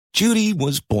Judy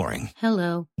was boring.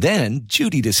 Hello. Then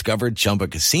Judy discovered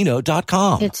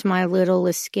ChumbaCasino.com. It's my little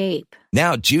escape.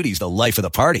 Now Judy's the life of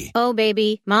the party. Oh,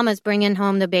 baby, mama's bringing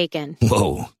home the bacon.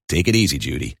 Whoa, take it easy,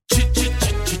 Judy.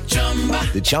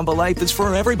 The Chumba life is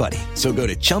for everybody. So go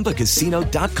to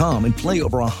ChumbaCasino.com and play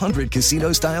over 100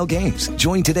 casino-style games.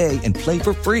 Join today and play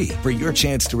for free for your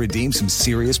chance to redeem some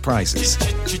serious prizes.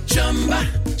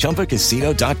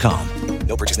 ChumbaCasino.com.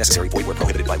 No purchase necessary. Void where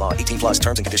prohibited by law. 18 plus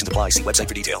terms and conditions apply. See website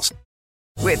for details.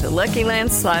 With the Lucky Land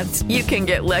Slots, you can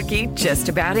get lucky just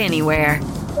about anywhere.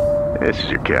 This is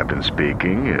your captain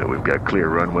speaking. We've got clear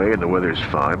runway and the weather's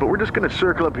fine, but we're just going to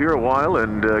circle up here a while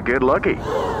and get lucky.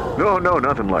 No,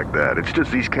 nothing like that. It's just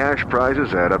these cash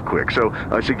prizes add up quick. So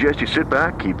I suggest you sit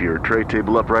back, keep your tray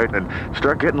table upright, and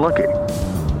start getting lucky.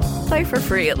 Play for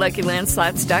free at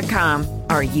LuckyLandSlots.com.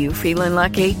 Are you feeling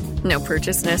lucky? No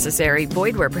purchase necessary.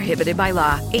 Void where prohibited by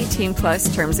law. 18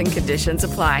 plus terms and conditions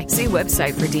apply. See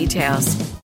website for details.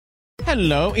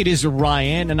 Hello, it is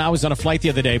Ryan, and I was on a flight the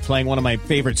other day playing one of my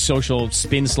favorite social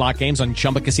spin slot games on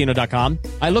ChumbaCasino.com.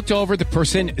 I looked over at the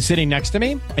person sitting next to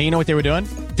me, and you know what they were doing?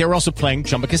 They were also playing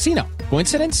Chumba Casino.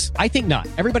 Coincidence? I think not.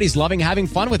 Everybody's loving having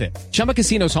fun with it. Chumba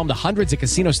Casino is home to hundreds of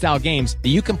casino-style games that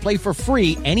you can play for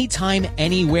free anytime,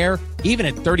 anywhere, even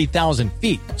at 30,000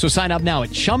 feet. So sign up now at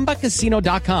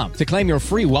ChumbaCasino.com to claim your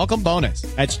free welcome bonus.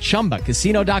 That's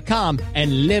ChumbaCasino.com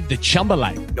and live the Chumba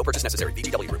life. No purchase necessary.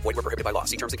 VGW. Void where prohibited by law.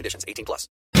 See terms and conditions. 18 plus.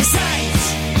 The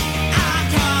Saints are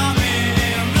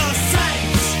coming. The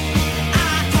Saints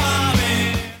are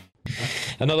coming.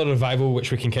 Another revival,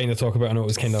 which we can kind of talk about. I know it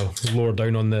was kind of lower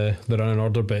down on the running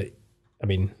order, but I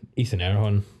mean, Ethan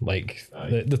Erhahon, like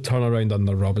the turnaround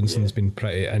under Robinson's been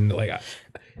pretty, and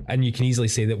you can easily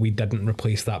say that we didn't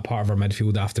replace that part of our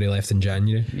midfield after he left in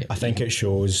January. Yeah. I think it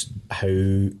shows how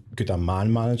good a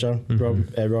man manager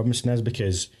Robinson is,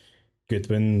 because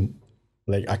Goodwin,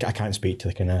 like I can't speak to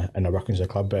the kind of inner workings of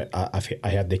the club, but I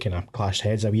heard they kind of clashed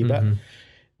heads a wee bit,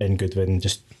 and Goodwin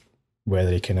just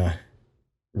whether he kind of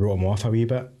wrote him off a wee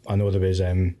bit. I know there was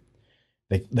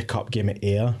the cup game at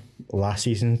Ayr last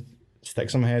season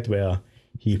sticks in my head, where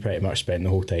he pretty much spent the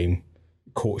whole time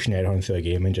coaching Erhahon through the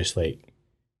game and just like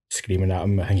screaming at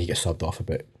him. I think he gets subbed off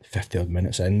about 50 odd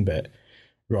minutes in, but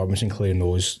Robinson clearly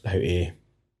knows how to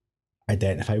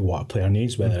identify what a player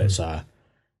needs, whether it's an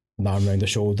arm round the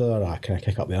shoulder or a kind of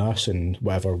kick up the arse, and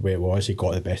whatever way it was, he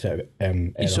got the best out of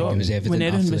You saw it was evident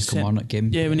after the Kilmarnock game.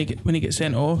 Yeah, when he gets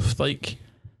sent off, like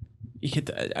you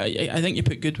could, I think you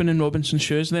put Goodwin in Robinson's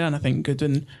shoes there, and I think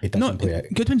Goodwin's not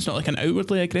like an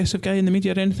outwardly aggressive guy in the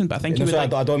media or anything, but I think he would.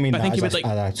 I don't mean that. I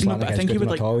think he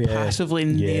would passively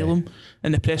nail him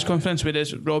in the press conference,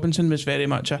 whereas Robinson was very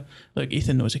much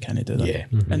Ethan knows he can't do that,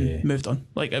 and moved on.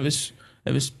 Like it was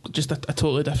just a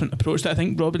totally different approach that I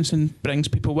think Robinson brings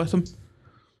people with him.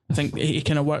 I think he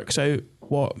kind of works out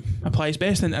what applies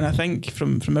best, and I think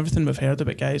from everything we've heard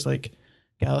about guys like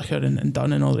Gallagher and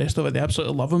Dunn and all the rest of it, they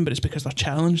absolutely love him, but it's because they're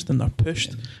challenged and they're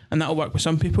pushed, and that'll work with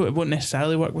some people. It won't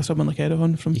necessarily work with someone like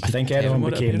Erhahon. I think Erhahon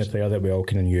became the player that we all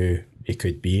kind of knew he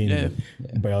could be, and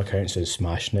by all accounts is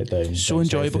smashing it down. So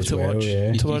enjoyable to watch.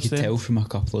 You could tell from a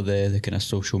couple of the kind of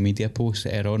social media posts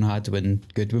that Erhahon had when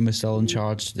Goodwin was still in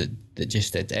charge that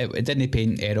just it didn't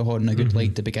paint Erhahon in a good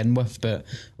light to begin with, but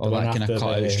all that kind of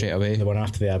cut out straight away. The one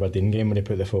after the Aberdeen game when he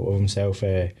put the photo of himself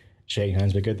shaking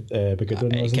hands with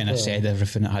Goodwin, it kind of said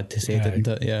everything it had to say, didn't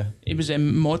it? Yeah. He was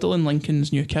modelling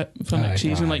Lincoln's new kit for next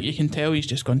season. Like you can tell, he's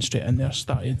just gone straight in there,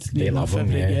 started. They love him,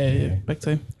 big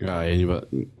time.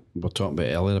 We're talking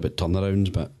about earlier about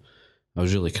turnarounds, but I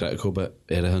was really critical about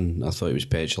Erhahon. I thought he was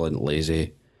petulant,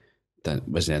 lazy,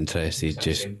 wasn't interested,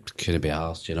 just couldn't be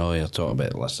arsed. You're talking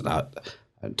about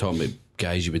I'm talking about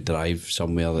guys you would drive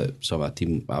somewhere that some of a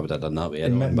team I would have done that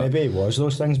with. Maybe it was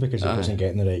those things because he wasn't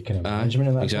getting the right kind of management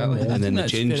in that exactly time, and then they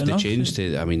changed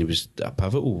to, I mean, he was a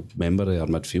pivotal member of our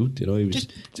midfield. He was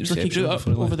it was like he grew up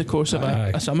over the course of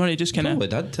a summer. He just kind of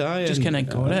got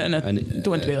it, and I don't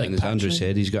want to be like, and as Andrew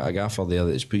said, he's got a gaffer there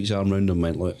that's put his arm around him and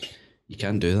went, look, you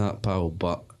can't do that, pal,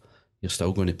 but you're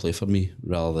still going to play for me,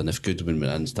 rather than if Goodwin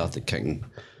went in and started kicking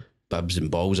bibs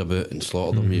and balls about and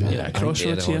slaughtered them. A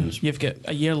crossroads here. You've got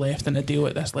a year left in a deal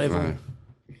at this level.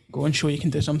 Go and show you can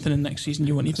do something, and next season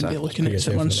you won't even be looking at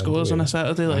sitting on scores on a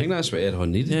Saturday. I think that's what Erhahon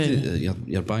needed.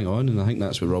 You're bang on, and I think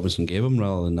that's what Robinson gave him,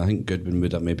 rather than I think Goodwin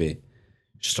would have maybe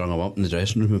strung him up in the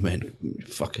dressing room and went, "You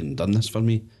fucking done this for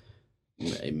me."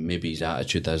 Maybe his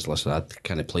attitude is, listen, I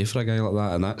kind of play for a guy like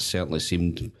that, and that certainly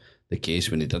seemed the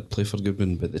case when he did play for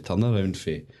Goodwin. But the turnaround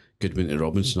for Goodwin to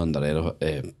Robinson under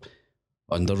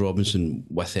under Robinson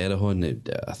with Erehon,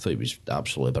 I thought he was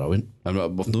absolutely brilliant. I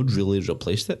mean, we've not really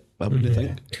replaced it, I would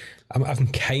think. I'm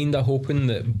kind of hoping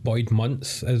that Boyd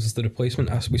Muntz is the replacement,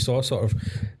 as we saw sort of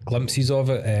glimpses of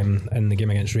it in the game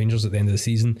against Rangers at the end of the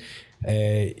season.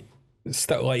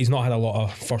 Still, like, he's not had a lot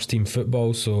of first team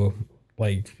football, so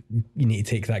like you need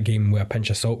to take that game with a pinch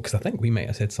of salt, because I think we might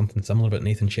have said something similar about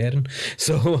Nathan Sheridan.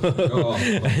 So, but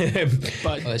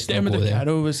Dermot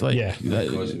O'Carroll was like,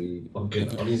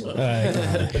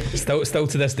 still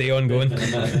to this day ongoing.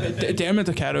 Dermot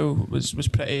O'Carroll was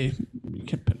pretty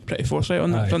forthright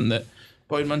on that front, that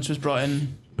Boyd Muntz was brought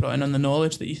in on the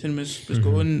knowledge that Ethan was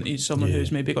going. He's someone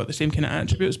who's maybe got the same kind of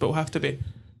attributes, but will have to be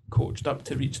coached up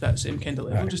to reach that same kind of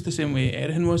level, just the same way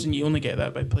Erehon was, and you only get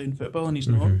that by playing football, and he's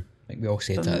not. I think we all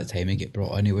said that at the time he get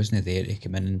brought in, he wasn't there to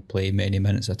come in and play many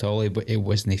minutes at all. He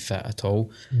wasn't fit at all,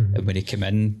 and when he came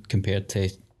in, compared to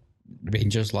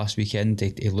Rangers last weekend,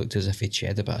 he looked as if he'd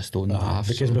shed a bit of stone and a half.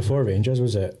 Because before Rangers,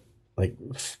 was it like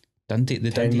Dundee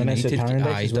United, and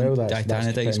I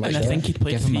think he'd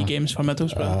played 3 games for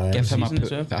Middlesbrough. Give him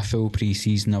a full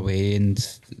pre-season away and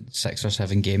 6 or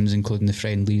 7 games, including the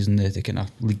friendlies and the kind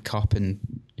of League Cup, and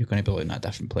you're going to be looking at a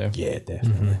different player. Yeah,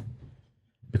 definitely.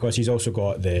 Because he's also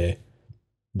got the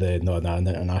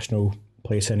international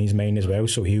place in his mind as well,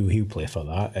 so he'll play for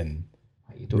that. And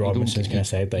Robinson's kind of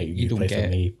said that you play for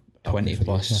me 20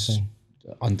 plus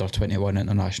under 21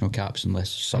 international caps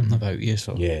unless there's something about you.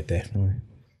 So yeah, definitely.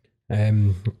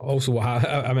 Also,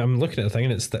 I'm looking at the thing,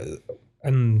 and it's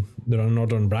in the Running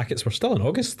Order and brackets. We're still in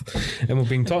August, and we've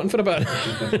been talking for a bit.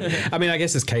 I mean, I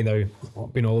guess it's kind of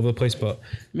been all over the place, but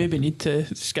maybe need to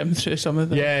skim through some of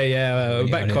them. A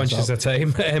bit conscious of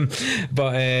time.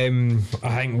 But I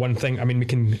think one thing, I mean, we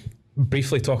can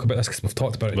briefly talk about this because we've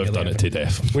talked about it. We've done it to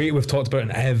death. We've talked about it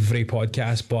in every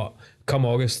podcast, but come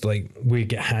August, like, we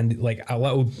get handed like a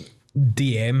little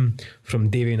DM from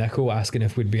Davey Nichol asking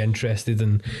if we'd be interested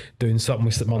in doing something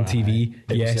with St. Mon TV.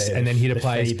 Yes, and then he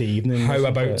replies, how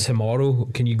about tomorrow?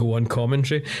 Can you go on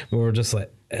commentary? We were just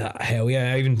like, hell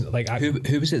yeah.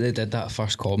 Who was it that did that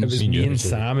first comment? It was me and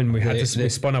Sam, and we we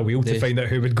spun a wheel to find out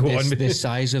who would go on. The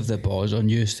size of the balls on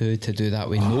used to do that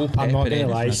with no pep. I'm not going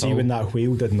to lie, see, when that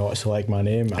wheel did not select my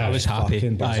name, I was happy.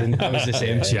 I was the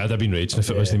same. See, I'd have been raging if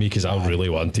it wasn't me, because I really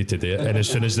wanted to do it. And as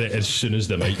soon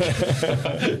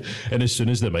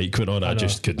as the mic went on, I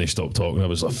just couldn't stop talking. I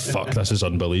was like, fuck, this is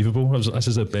unbelievable. This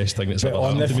is the best thing that's ever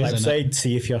happened to me. On the flip side,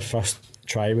 see if your first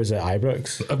try was at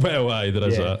Ibrox. Well, aye, there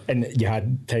is that. And you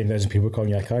had 10,000 people calling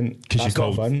you a cunt. Because you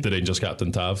called the Rangers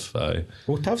captain Tav. Aye.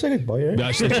 Well, Tav's a good boy, right?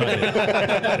 Actually, the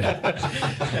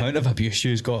amount of abuse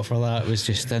you got for that was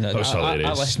just in it.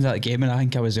 I listened to that game and I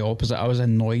think I was the opposite. I was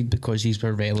annoyed because these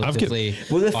were relatively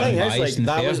well, the thing is, like,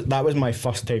 that was my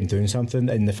first time doing something,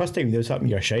 and the first time you do something,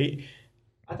 you're shite.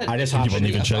 I just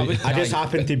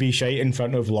happened to be shite in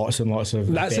front of lots and lots of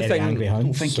very angry hunts. I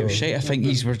don't think you're shite. I think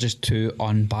these were just too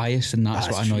unbiased, and that's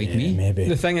what annoyed me. Maybe.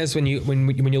 The thing is, when you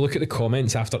look at the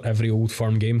comments after every Old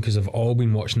Firm game, because they've all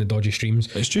been watching the dodgy streams,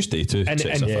 it's just day two.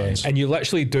 And you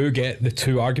literally do get the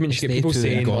two arguments. You get people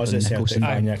saying,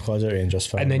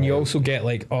 and then you also get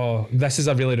like, oh, this is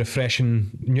a really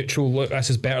refreshing neutral look. This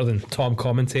is better than Tom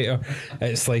commentator.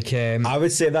 It's like I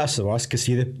would say that's the worst, because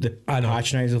see the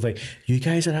patronising of like, you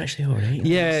guys are actually alright.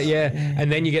 Yeah.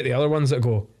 And then you get the other ones that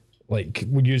go like,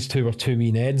 we use two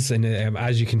wee Neds, and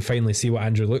as you can finally see what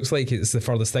Andrew looks like, it's the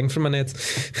furthest thing from a Ned.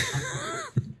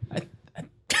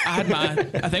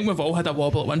 I think we've all had a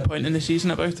wobble at one point in the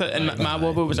season about it, and my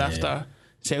wobble was after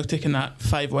Celtic in that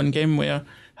 5-1 game, where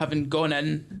having gone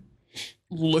in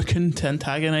looking to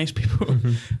antagonise people,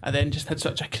 I then just had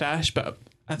such a crash. But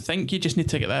I think you just need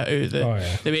to get that out of the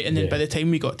way, and then by the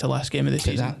time we got to last game of the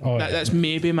season, that's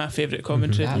maybe my favourite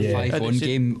commentary. That 5-1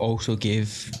 game also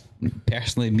gave,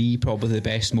 personally, me probably the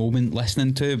best moment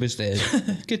listening to was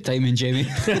the good timing, Jamie.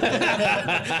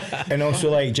 And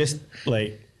also, like, just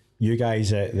like you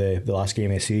guys at the last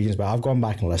game of the season, but I've gone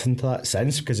back and listened to that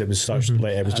since, because it was such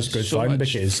like, it was just good fun,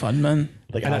 because fun, man.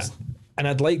 Like, and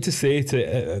I'd like to say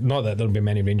to not that there'll be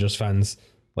many Rangers fans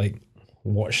like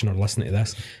watching or listening to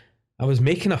this, I was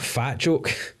making a fat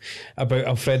joke about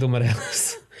Alfredo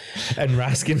Morelos and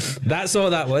Raskin. That's all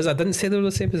that was. I didn't say they were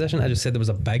the same position. I just said there was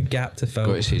a big gap to fill.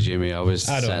 Got to say, Jamie, I was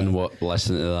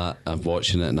listening to that and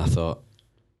watching it, and I thought,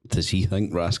 does he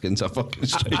think Raskin's a fucking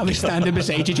striker? I was standing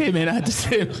beside you, Jamie, and I had to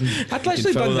say, I'd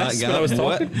literally done this when I was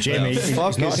talking. Jamie,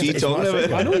 fuck is he talking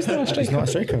about? I know he's not a striker. He's not a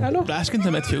striker. I know. Raskin's a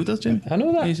midfielder, Jamie. I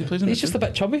know that. He's He's just a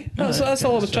bit chubby. That's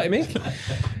all I was trying to make.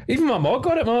 Even my mom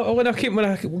got it. When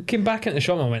I came back into the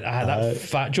shop, I went, that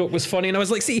fat joke was funny, and I was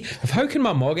like, see, how can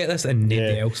my mom get this and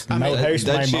nobody else? My house,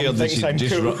 my mum thinks I'm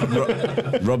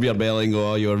cool. Rub your belly and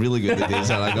go, oh, you were really good today,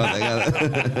 son. I got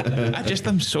it. I just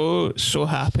am so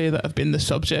happy that I've been the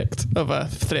subject of a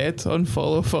thread on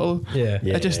follow. Yeah.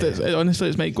 I just honestly,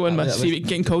 it's might go in my CV.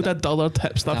 Getting called a dullard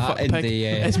hipster fuck pig.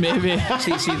 It's maybe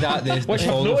see that which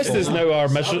I've noticed is now our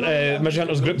Midge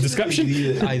group description.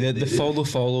 The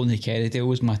follow and the Kerrydale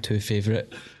was my two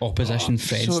favourite opposition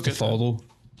friends so to follow.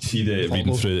 See,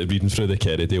 reading through the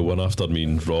Kerrydale one after me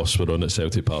and Ross were on at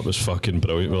Celtic Park was fucking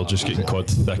brilliant. We were just getting cod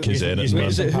thick as anything,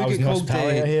 man. Who get called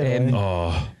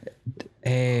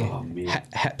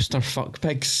hipster fuck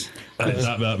pigs?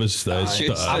 That was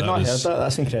I've not heard that.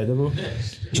 That's incredible.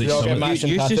 You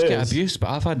just get abuse, but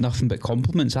I've had nothing but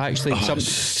compliments. Actually,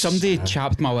 somebody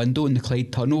chapped my window in the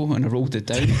Clyde Tunnel and I rolled it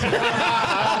down.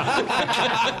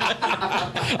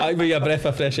 I'll be a breath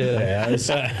of fresh air.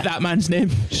 That man's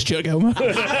name, Stuart Gilmer.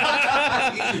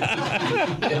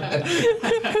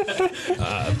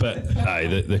 but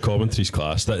the commentary's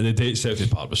class. The day at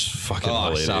Celtic Park was fucking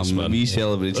hilarious, Sam, man. we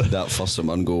celebrated that first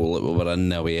one goal that we were in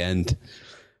the way end.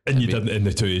 And you didn't, and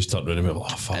the two of us turned around and we were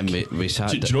like, oh fuck. And we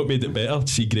sat do you know what made it better?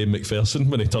 See Graham McPherson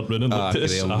when he turned around and looked at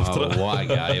us after it. What a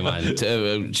guy, man. Shout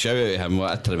out to him,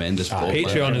 what a tremendous bloke.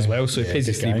 Patreon as well, so he pays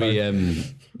his fee.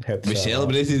 We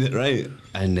celebrated it, right?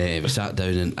 And we sat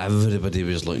down and everybody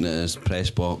was looking at his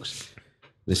press box.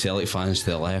 The Celtic fans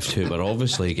to the left, who were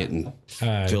obviously getting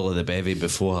full of the bevy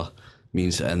before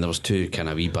means, and there was two kind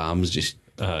of wee bams just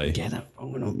get it,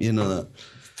 you know that.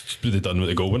 They done what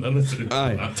the goal went in.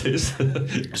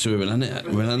 So we went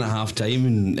in at half time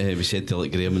and we said to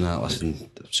like Graham and that, listen,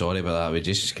 sorry about that, we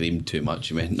just screamed too much.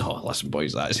 He went, no, listen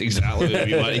boys, that's exactly what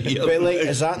we want to hear. But like,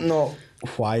 is that not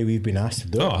why we've been asked to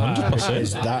do it?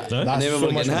 100%. That's and then so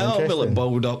we're much getting more hell, like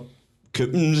balled up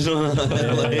coupons.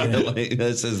 like,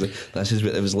 this is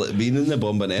what it was like being in the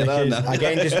Bombonera.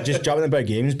 Again, just jumping about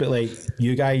games, but like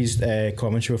you guys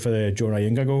commentary for the Jonah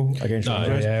Younger goal against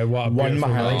Rangers, one of my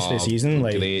highlights of the season,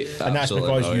 like, great, and that's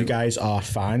because you guys are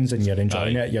fans and you're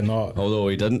enjoying it. You're not. Although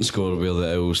he didn't score where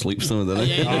the owl sleeps though, didn't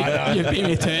he? You beat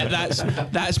me to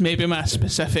it. That's maybe my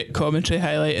specific commentary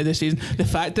highlight of the season. The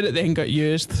fact that it then got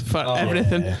used for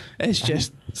everything is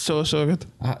just so good.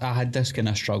 I had this kind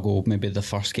of struggle maybe the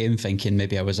first game, thinking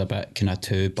maybe I was a bit kind of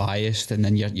too biased, and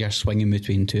then you're swinging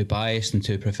between too biased and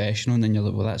too professional, and then you're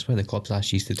like, well, that's why the club's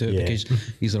asked you to do it, because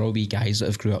these are all wee guys that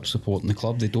have grew up supporting the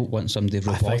club. They don't want somebody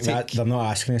robotic. I think that they're not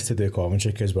asking us to do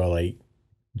commentary because we're like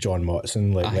John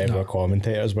Motson, like level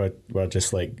commentators. We're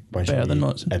just like a bunch of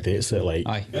idiots that like.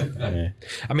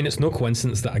 I mean, it's no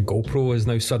coincidence that a GoPro has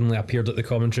now suddenly appeared at the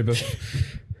commentary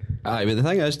booth. But the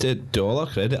thing is, to all our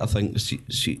credit, I think see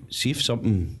if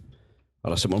something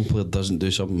or if someone player doesn't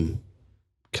do something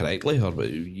correctly, or I'm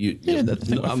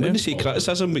going to say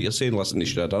criticism, but you're saying, listen, they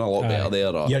should have done a lot better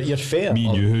there. Or you're fair. Me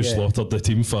and you who slaughtered the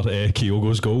team for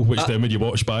Kyogo's goal, which then when you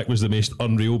watch back was the most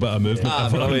unreal bit of movement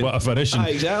ever, and what a finish.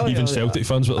 Exactly. Even Celtic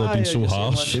fans would have been so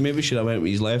harsh. Maybe we should have went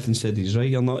with his left instead of his right.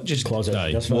 You're not just watching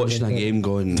a game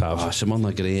going, someone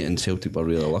are great and Celtic were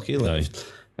really lucky. Like,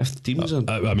 if the teams are,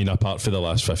 I mean, apart for the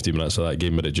last 50 minutes of that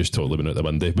game where it just totally went out the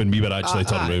window, when we were actually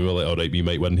turning around, we were like, alright, we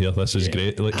might win here, this is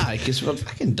great. Like, because we're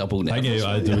fucking double nervous.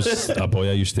 There was a boy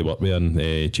I used to work with, and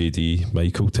JD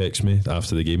Michael texted me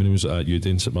after the game, and he was at UD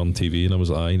and St Mirren TV, and I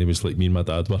was like, and he was like, me and my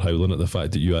dad were howling at the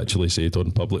fact that you actually said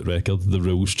on public record the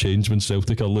rules change when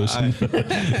Celtic are losing.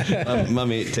 My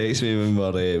mate texted me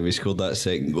when we scored that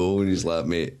second goal, and he's like,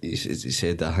 mate, he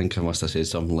said, I think I must have said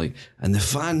something like, and the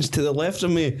fans to the left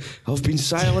of me have been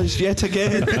silenced yet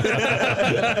again.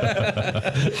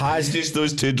 Has just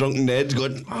those two drunken Neds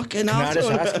going, fucking hell. Can I just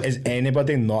ask, has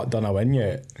anybody not done a win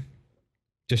yet?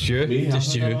 Just you?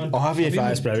 Just you. Oh, have you?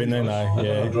 That's brilliant then,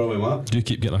 yeah. Do you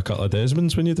keep getting a couple of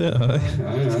Desmonds when you do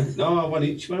it? No, one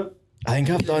each, man. I think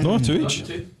I've done... No, two each.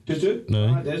 Two?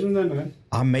 No. Desmond then, man.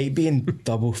 I might be in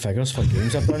double figures for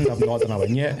games I've done. I've not done a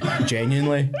win yet.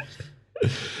 Genuinely.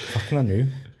 Fucking I knew.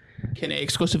 Can I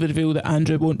exclusively reveal that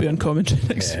Andrew won't be on commentary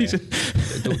next season?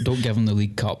 Don't give him the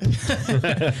League Cup.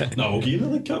 No, we'll give you the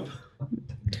League Cup.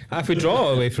 If we draw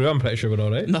all the way through, I'm pretty sure we're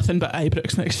alright. Nothing but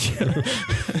Ibrox next year.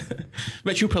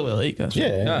 Which you'll probably like. That's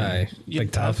Aye.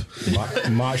 Big Tav.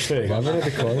 March 30. I'm going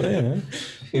to call it,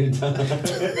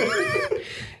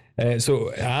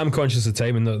 So I'm conscious of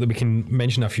time, and that we can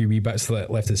mention a few wee bits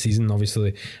left of the season.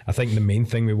 Obviously, I think the main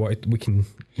thing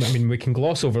we can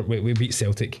gloss over. We beat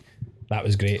Celtic. That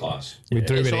was great. We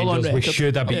drew with Rangers. We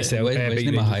should have beat Celtic.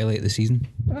 Wasn't my highlight of the season?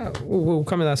 We'll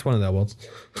come in. That's one of the awards.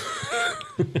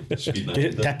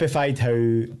 Typified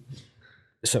how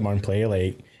St Mirren play.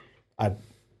 Like I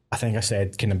think I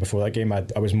said kind of before that game, I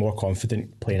was more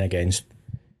confident playing against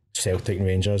Celtic and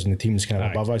Rangers and the teams kind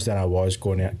of above us than I was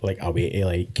going away to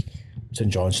like St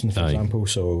Johnstone, for example.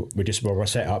 So we're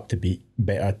set up to beat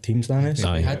better teams than us.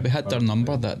 We had their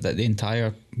number that the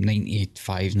entire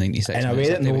 95, 96 in a way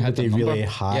that nobody really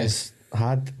has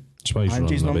had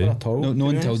Angie's number at all. No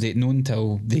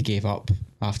until they gave up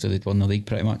after they'd won the league,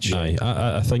 pretty much. Aye,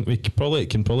 I think we can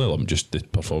probably lump just the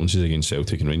performances against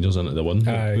Celtic and Rangers into the one.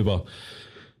 We were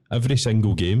every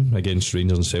single game against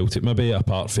Rangers and Celtic, maybe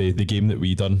apart from the game that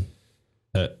we done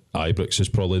at Ibrox, is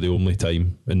probably the only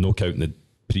time, and no counting the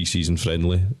pre-season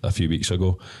friendly a few weeks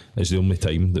ago, is the only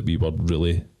time that we were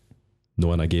really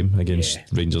not in a game against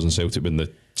Rangers and Celtic when the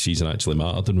season actually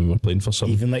mattered and we were playing for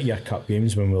something. Even like your cup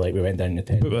games when we went down to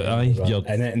 10. But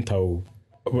in it until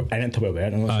we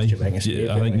weren't. I think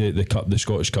the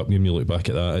Scottish Cup game, you look back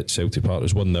at that at Celtic Park, it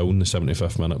was 1-0 in the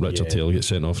 75th minute. Richard Taylor gets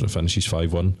sent off and it finishes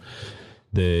 5-1.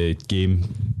 The game,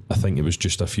 I think it was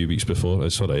just a few weeks before.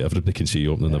 It's alright, everybody can see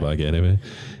you opening the bag anyway.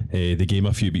 The game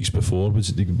a few weeks before was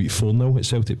they beat 4-0 at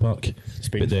Celtic Park.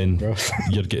 But then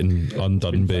you're getting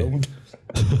undone by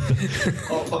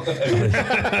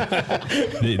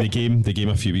the game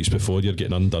a few weeks before, you're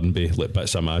getting undone by like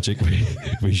bits of magic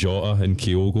with Jota and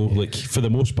Kyogo. Like for the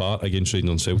most part against Rangers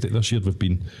and Celtic this year, we've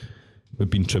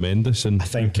been tremendous, and I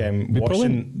think we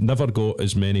probably never got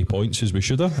as many points as we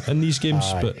should have in these games.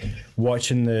 But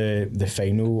watching the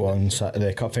final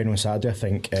the cup final on Saturday, I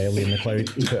think Liam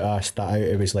McLeod put a stat out.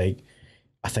 It was like,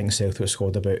 I think Celtic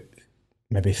scored about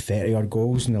maybe 30 odd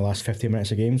goals in the last 15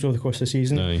 minutes of games over the course of the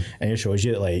season. And it shows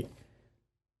you that like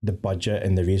the budget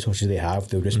and the resources they have,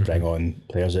 they'll just bring on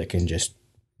players that can just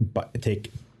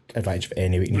take advantage of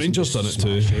any weakness. Rangers done it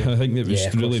too. I think it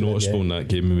was really noticeable in that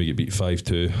game when we get beat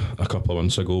 5-2 a couple of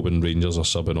months ago, when Rangers are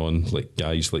subbing on like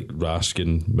guys like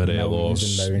Raskin,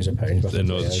 Morelos, millions of pounds, and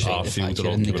Arfield are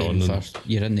all coming on.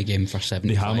 You're in the game for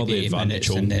 75 minutes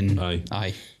and then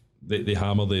They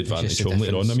hammer the advantage home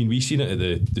later on. I mean, we seen it at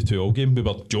the 2-2 game. We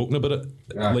were joking about it,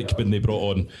 like when they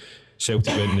brought on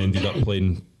Celtic went and ended up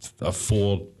playing a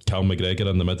 4 Cal McGregor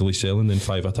in the middle of selling and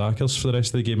 5 attackers for the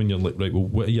rest of the game, and you're like, right, well,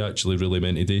 what are you actually really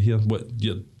meant to do here?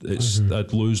 It's a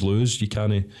lose-lose. You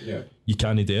can't do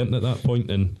it at that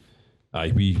point. And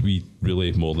we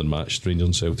really more than matched Rangers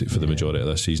and Celtic for the majority of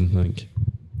this season, I think.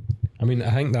 I mean,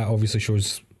 I think that obviously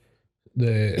shows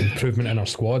the improvement in our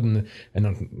squad, and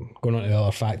going on to the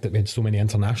other fact that we had so many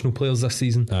international players this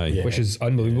season, which is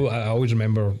unbelievable. I always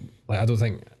remember, like, I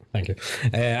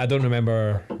don't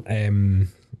remember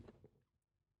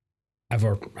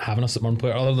ever having a St Mirren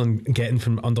player other than getting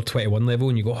from under 21 level,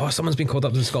 and you go, oh, someone's been called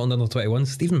up to Scotland under 21,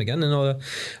 Stephen McGinn and all that.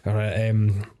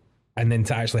 And then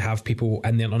to actually have people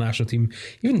in the international team,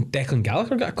 even Declan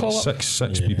Gallagher got a call up.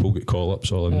 Six people get call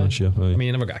ups all in this year. I mean,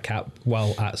 he never got a cap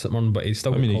while at St Mirren, but he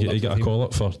still. He got a call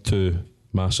up for 2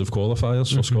 massive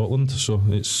qualifiers for Scotland, so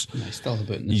it's he's still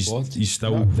about in the squad. He's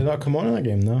still. Did that come on in that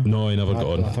game? No, he never got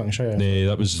on.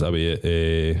 That was away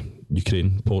at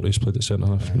Ukraine. Porteous played at centre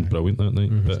half. Brilliant that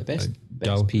night. But the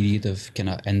best period of kind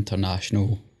of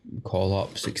international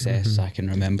call-up success I can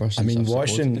remember. I mean,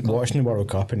 watching the World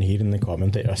Cup and hearing the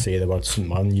commentator say the word St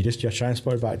Mirren, you're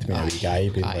transported back to being a wee guy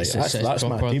being like, that's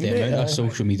my team. The amount of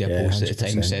social media posts at the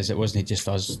time says it wasn't just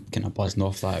us kind of buzzing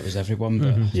off that, it was everyone.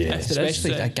 But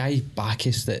especially a guy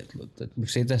Bacchus that we've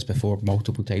said this before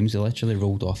multiple times, he literally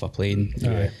rolled off a plane.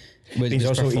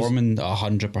 Was performing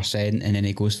 100%, and then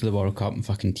he goes to the World Cup and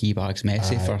fucking teabags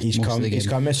Messi for most of the game. He's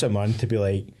come to St Mirren to be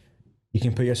like, you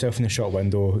can put yourself in the shop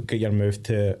window, get your move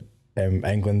to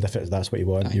England if that's what you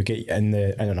want. You get in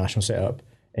the international setup,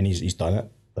 and he's done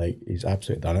it. Like, he's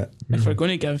absolutely done it. If we're going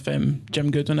to give Jim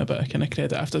Goodwin a bit of kind of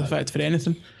credit after the fact for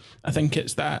anything, I think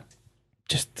it's that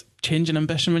just change in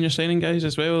ambition when you're signing guys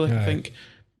as well. Like, I think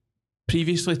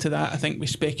previously to that, I think we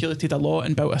speculated a lot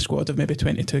and built a squad of maybe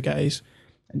 22 guys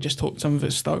and just hoped some of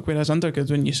it stuck. Whereas under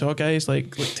Goodwin, you saw guys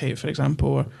like Tate, for example,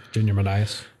 or Junior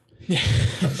Manias. Yeah,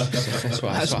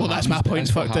 that's my point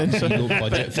fucked in. So. No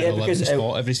budget for 11th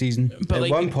spot every season. But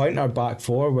at one point, our back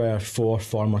 4 were 4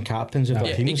 former captains of our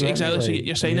teams. Exactly. So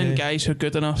you're signing guys who are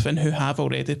good enough and who have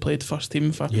already played first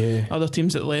team for other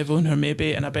teams at the level, and who are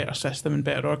maybe in a better system and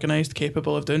better organised,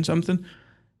 capable of doing something.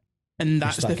 And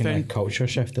that's the culture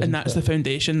shift. And that's the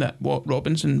foundation that what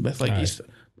Robinson with his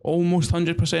almost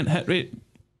 100% hit rate,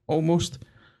 almost.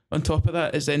 on top of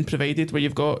that is then provided, where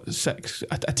you've got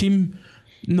a team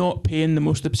not paying the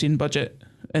most obscene budget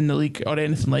in the league or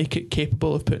anything like it,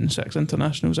 capable of putting 6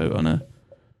 internationals out on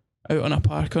a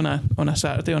park on a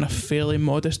Saturday on a fairly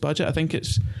modest budget. I think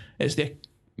it's the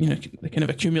the kind of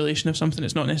accumulation of something.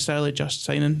 It's not necessarily just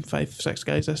signing 5-6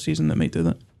 guys this season that might do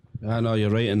that. I know you're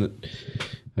right, and I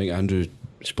think Andrew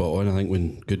spot on. I think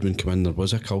when Goodwin came in, there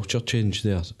was a culture change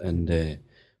there, and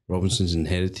Robinson's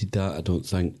inherited that. I don't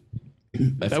think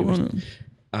and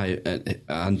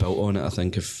built on it. I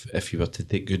think if you were to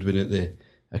take Goodwin out the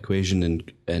equation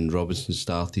and Robinson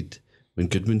started when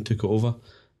Goodwin took it over,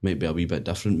 might be a wee bit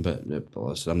different. But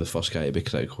listen, I'm the first guy to be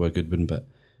critical of Goodwin, but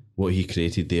what he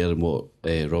created there and what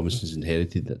Robinson's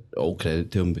inherited, all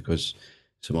credit to him, because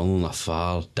St Mirren in a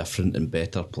far different and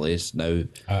better place now.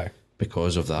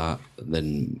 Because of that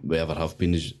than we ever have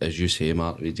been. As you say,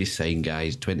 Mark, we just sign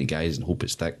guys, 20 guys, and hope it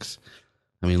sticks.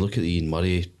 I mean, look at the Ian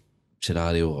Murray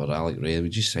scenario or Alec Ray. We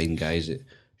just signed guys that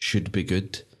should be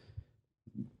good,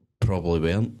 probably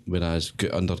weren't. Whereas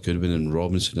under Goodwin and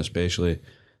Robinson especially,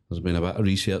 there's been a bit of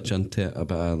research into it,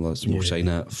 we'll sign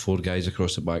that 4 guys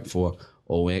across the back 4,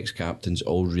 all ex-captains,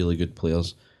 all really good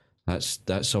players. That's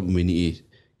something we need to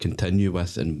continue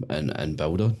with and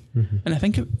build on. And I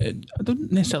think I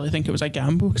don't necessarily think it was a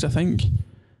gamble, because I think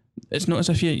it's not as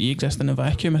if you exist in a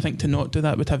vacuum. I think to not do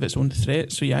that would have its own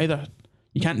threats. So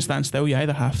you can't stand still. You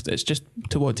either have to. It's just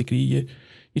to what degree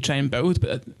you try and build.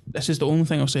 But this is the only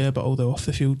thing I'll say about all the off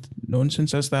the field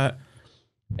nonsense, is that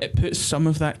it puts some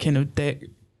of that kind of debt,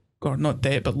 or not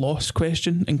debt but loss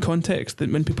question in context.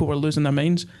 That when people were losing their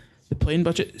minds, the playing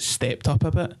budget stepped up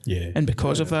a bit, and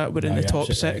because of that we're in the top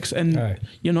 6, and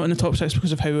you're not in the top 6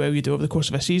 because of how well you do over the course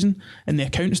of a season, and the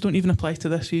accounts don't even apply to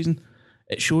this season.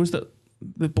 It shows that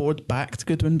the board backed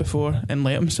Goodwin before and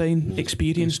let him sign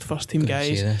experienced first team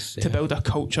guys to build a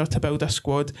culture, to build a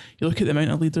squad. You look at the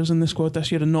amount of leaders in the squad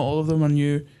this year, and not all of them are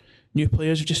new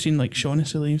players. You've just seen like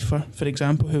Shaughnessy leave, for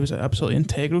example, who was absolutely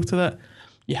integral to that.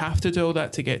 You have to do all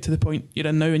that to get to the point you're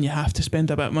in now, and you have to spend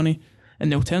a bit of money.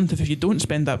 And the alternative, if you don't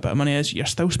spend that bit of money, is you're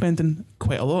still spending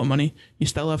quite a lot of money, you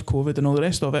still have COVID and all the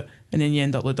rest of it, and then you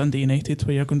end up like Dundee United,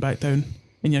 where you're going back down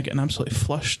and you're getting absolutely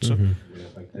flushed. So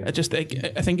I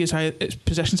think it's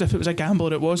positions if it was a gamble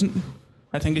or it wasn't.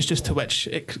 I think it's just to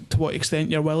what extent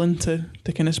you're willing to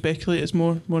kind of speculate is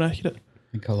more accurate.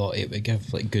 I think a lot of it would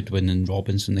give like Goodwin and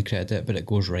Robinson the credit, but it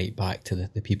goes right back to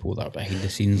the people that are behind the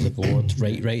scenes, the board,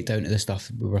 right down to the stuff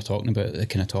we were talking about at the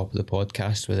kind of top of the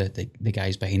podcast, with the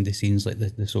guys behind the scenes, like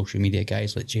the social media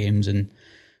guys like James and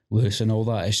Lewis and all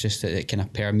that. It's just that it kind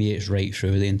of permeates right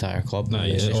through the entire club.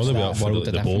 All the way up for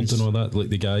the board and all that. Like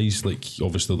the guys, like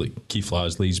obviously like Keith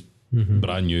Lasley's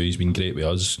brand new, he's been great with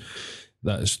us.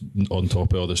 That's on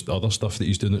top of all this other stuff that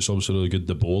he's doing that's also really good.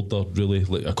 The board are really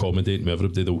like accommodating with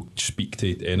everybody. They'll speak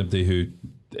to anybody who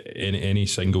any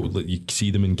single, like, you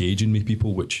see them engaging with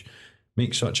people, which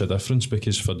makes such a difference,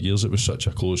 because for years it was such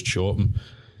a closed shop, and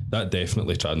that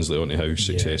definitely translates onto how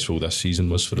successful this season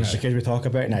was for us. Because we talk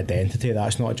about an identity,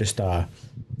 that's not just a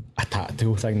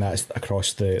tactical thing, that's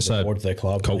across the board of the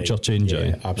club. Culture change,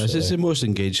 absolutely. This is the most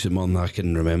engaged one I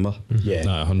can remember.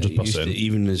 100%.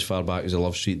 Even as far back as the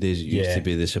Love Street days, it used to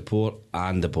be the support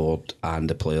and the board and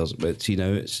the players. But see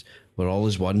now, we're all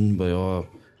as one. We're all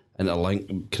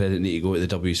interlinked. Credit need to go to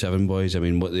the W7 boys. I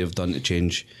mean, what they've done to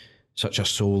change such a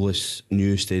soulless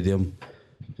new stadium,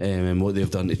 and what they've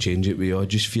done to change it, we all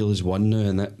just feel as one now,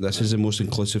 and this is the most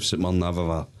inclusive St Mirren I've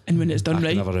ever. And when it's done right, I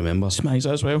can never remember.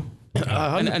 Smiza as well.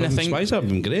 And I think Smiza have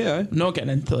been great. I'm not getting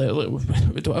into it.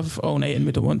 We don't have all night and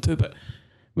we don't want to, but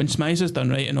when Smiza's done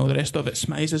right and all the rest of it,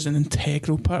 Smiza's an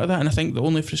integral part of that. And I think the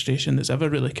only frustration that's ever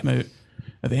really come out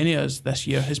of any of us this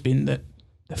year has been that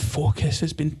the focus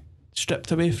has been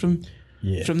stripped away from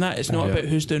that. It's not about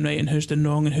who's doing right and who's doing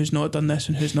wrong and who's not done this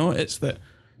and who's not. It's that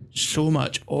so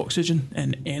much oxygen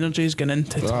and energy is going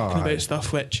into talking about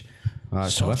stuff which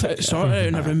sort it out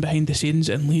in a room behind the scenes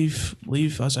and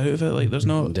leave us out of it. Like there's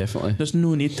no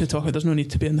need to talk. There's no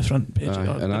need to be in the front page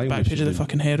or the back page of the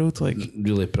fucking Herald. Like,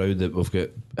 really proud that we've got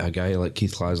a guy like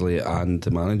Keith Lasley and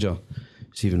the manager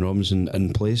Stephen Robinson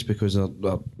in place, because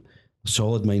they're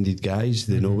solid-minded guys.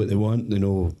 They know what they want. They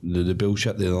know the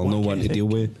bullshit they'll know one to deal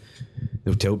with.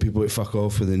 They'll tell people to fuck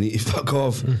off when they need to fuck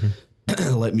off.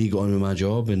 Let me go on with my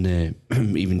job. And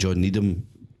even John Needham,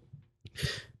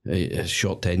 a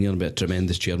short tenure, but a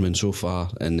tremendous chairman so far.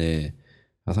 And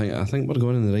I think we're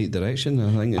going in the right direction.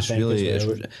 I think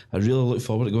I really look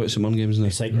forward to going to some Mirren games now.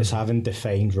 It's like it's having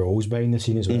defined roles behind the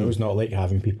scene as well. It's not like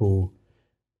having people,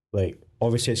 like,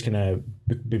 obviously it's kind of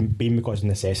been because of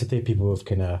necessity. People have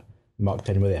kind of mucked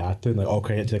in where they had to. And, like, all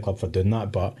credit to the club for doing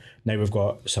that. But now we've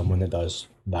got someone that does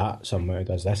that, someone who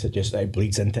does this. It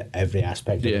bleeds into every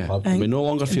aspect of the club. We no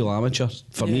longer feel amateur.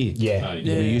 For me,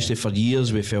 we used to, for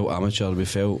years, we felt amateur. We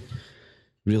felt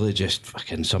really just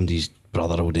fucking somebody's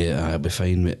brother will do it. It'll be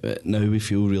fine. But now we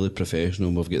feel really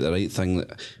professional. We've got the right thing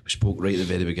that we spoke right at the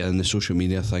very beginning. The social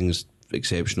media thing is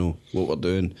exceptional. What we're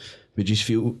doing, we just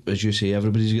feel, as you say,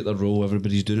 everybody's got their role.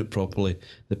 Everybody's doing it properly.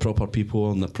 The proper people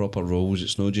on the proper roles.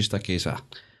 It's not just a case of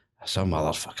some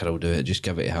motherfucker will do it, just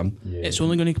give it to him. It's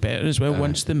only going to get better as well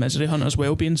once the Misery Hunters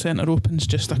Wellbeing Centre opens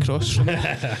just across from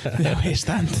the away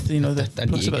stand. You know, the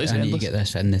possibilities. I need to get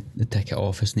this in the ticket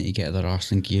office. Need to get their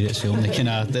arse and gear. It's the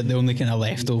only kind of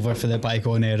leftover for the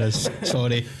bygone eras.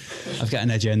 Sorry, I've got an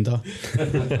agenda.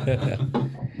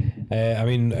 I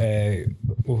mean,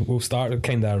 we'll start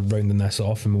kind of rounding this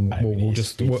off, and we'll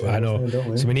just. I know.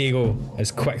 So we need to go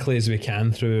as quickly as we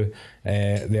can through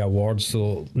the awards.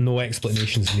 So no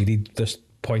explanations needed. Just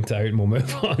point it out, and we'll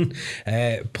move on.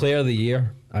 Player of the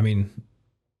year. I mean,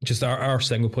 just our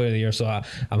single player of the year. So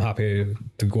I'm happy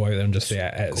to go out there and just say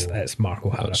it's Mark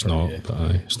O'Hara. It's not.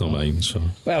 It's not mine. So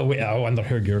well, I wonder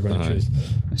who you're going to choose.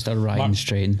 Mr. Ryan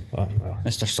Strain.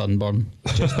 Mr. Sunburn.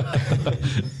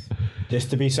 Just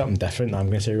to be something different, I'm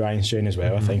going to say Ryan Strain as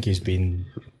well. I think he's been.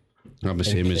 I'm the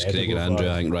same as Craig and Andrew.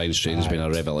 I think Ryan Strain has been a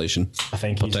revelation. I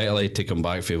think particularly to come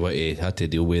back for what he had to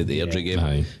deal with the Airdrie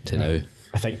game to now.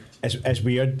 I think it's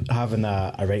weird having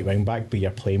a right wing back be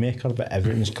your playmaker, but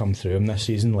everything's come through him this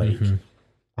season. Like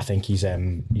I think he's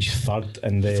third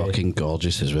in the fucking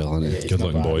gorgeous as well, isn't he? Good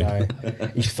looking boy.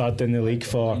 He's third in the league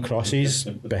for crosses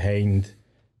behind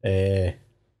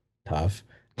Tav.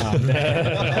 And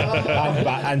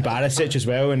Barisic as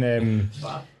well, and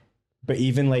but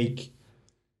even like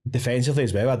defensively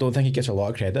as well, I don't think he gets a lot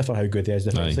of credit for how good he is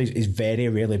defensively. He's very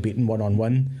rarely beaten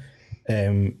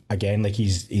 1-on-1. Again, like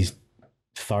he's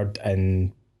third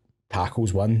in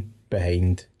tackles won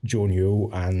behind Joe Newell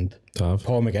and Tav.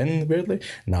 Paul McGinn. Weirdly,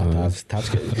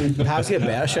 Tav's got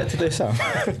better shit to do. Sam.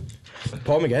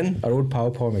 Paul McGinn, our old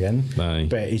pal Paul McGinn,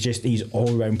 but he's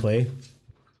all round play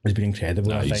has been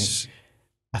incredible.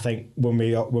 I think when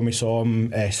we saw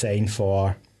him sign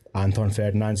for Anton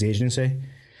Ferdinand's agency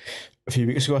a few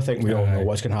weeks ago, I think we all know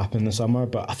what's going to happen in the summer,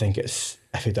 but I think if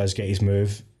he does get his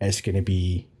move, it's going to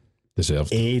be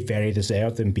deserved. A, very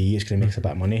deserved, and B, it's going to make us a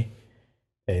bit of money.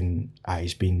 And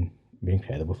he's been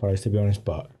incredible for us, to be honest,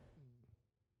 but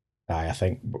I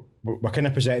think we're kind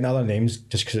of presenting other names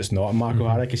just because it's not Mark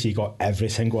O'Hara, because he got every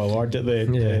single award at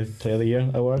the Player of the Year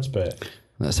awards, but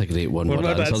that's a great one-word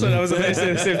answer. I was about to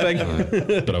say the same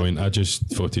thing. Brilliant. I just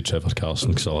voted Trevor Carson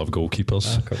because I love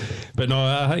goalkeepers. But no,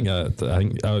 I think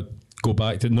I go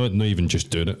back to not even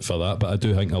just doing it for that, but I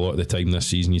do think a lot of the time this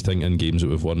season you think in games that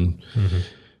we've won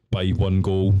by one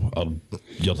goal, or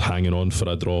you're hanging on for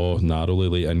a draw narrowly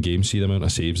late in games. See the amount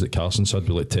of saves that Carson's had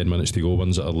with like 10 minutes to go,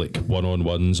 ones that are like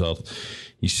one-on-ones, or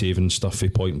he's saving stuff for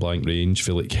point blank range,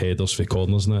 for like headers for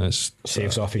corners, and it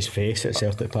saves off his face at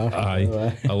Celtic Park.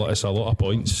 It's a lot of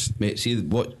points, mate. See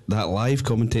what that live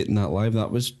commentating that live, that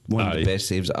was one of the best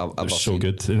saves I've ever seen. So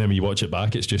good, and then when you watch it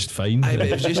back, it's just fine. But it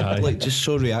was just just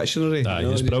so reactionary.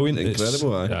 It's brilliant,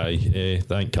 incredible. I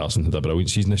think Carson had a brilliant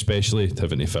season, especially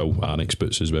having to fill Annex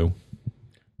boots as well.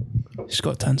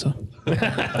 Scott Tanser.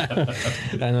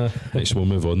 I know. Right, so we'll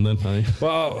move on then.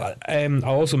 Well, I'll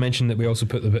also mention that we also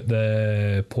put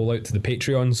the poll out to the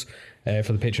Patreons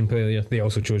for the Patreon Player of the Year. They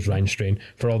also chose Ryan Strain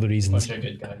for all the reasons.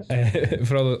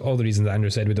 For all the reasons Andrew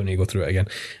said. We don't need to go through it again.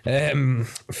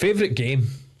 Favourite game?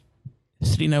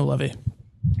 3-0 Livy.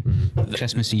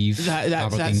 Christmas Eve.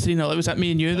 That's 3-0. It was that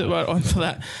me and you that were on for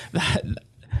that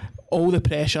all the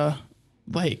pressure.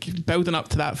 Like building up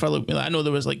to that for like, I know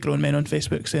there was like grown men on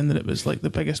Facebook saying that it was like the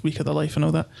biggest week of their life and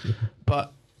all that,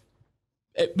 but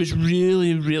it was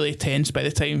really, really tense by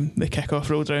the time the kickoff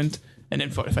rolled around, and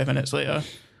then 45 minutes later,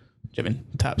 Jimmy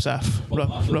taps off.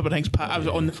 Robert Hinks. I was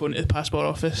on the phone to the passport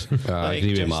office. I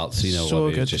agree with Mark. 3-0 so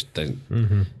Livy, good. just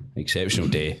exceptional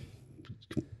day.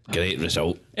 Great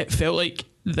result. It felt like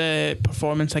the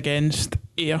performance against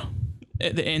Ayr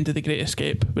at the end of The Great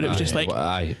Escape, but it was just like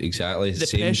exactly the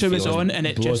pressure was on, and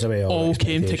it just all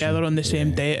came together on the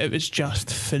same day. It was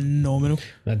just phenomenal.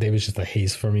 That day was just a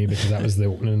haze for me because that was the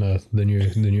opening of the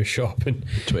new shop in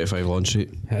 25 Lawn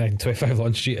Street. 25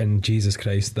 Lawn Street, and Jesus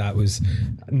Christ, that was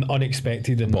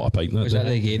unexpected. And what a pint was that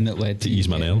the game that led to ease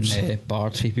my nerves?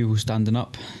 Barred three people standing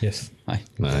up. Yes. Aye.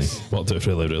 Worked out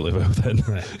really, really well then.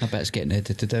 I bet it's getting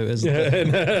edited out, isn't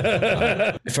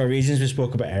it? For reasons we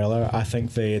spoke about earlier, I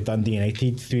think the Dundee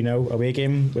United 3-0 away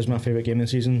game was my favourite game of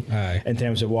the season. Aye. In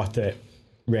terms of what it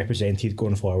represented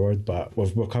going forward, but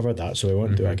we've covered that, so we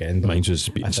won't do it again. Mine was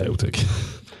beating Celtic.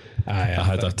 I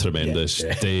had a tremendous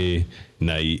day,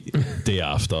 night, day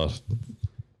after.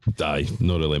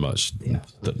 Not really much.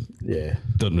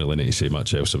 Don't really need to say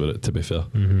much else about it, to be fair.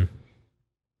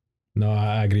 No,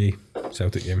 I agree.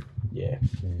 Celtic game. Yeah.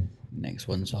 Next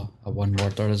one's a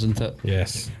one-worder, isn't it?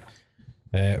 Yes.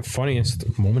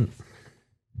 Funniest moment.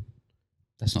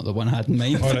 That's not the one I had in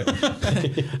mind. All right.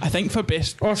 I think for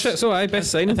best... Oh shit,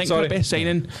 best signing. I think for best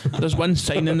signing, there's one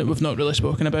signing that we've not really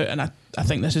spoken about, and I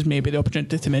think this is maybe the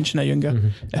opportunity to mention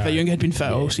Ayunga. If Ayunga had been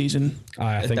fit all season...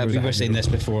 I think we were saying this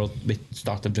before we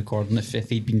started recording. If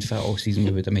he'd been fit all season,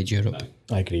 we would have made Europe.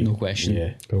 I agree. No question.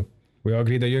 Yeah. Cool. We all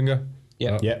agreed Ayunga?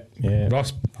 Yeah. Yeah.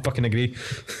 Ross fucking agree.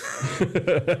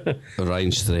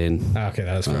 Ryan Strain. Okay,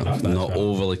 that's fair enough. Not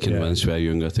overly convinced with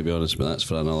Ayunga, to be honest, but that's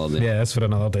for another day. Yeah, that's for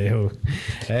another day.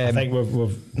 I think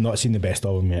we've not seen the best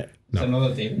of him yet. It's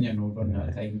another day when you're not running out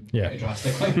of time. Yeah. Pretty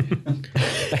drastically.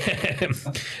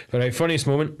 All right, funniest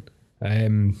moment.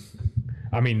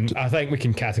 I mean, I think we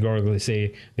can categorically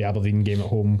say the Aberdeen game at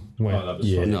home. When,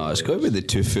 No, it's got to be the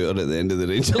 2-footer at the end of the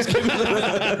Rangers game.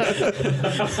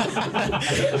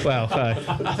 Well,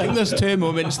 I think there's two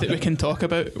moments that we can talk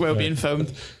about while being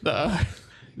filmed that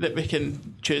we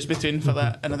can choose between for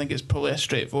that, and I think it's probably a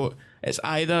straight vote. It's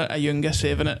either Ayunga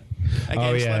saving it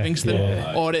against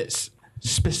Livingston, or it's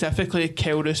specifically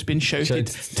Kelrus being shouted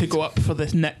to go up for the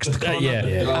next corner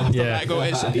after that goal.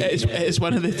 It's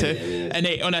one of the two. And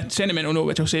on a sentimental note,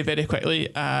 which I'll say very quickly,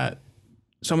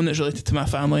 someone that's related to my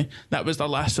family, that was their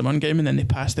last St Mirren game, and then they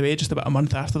passed away just about a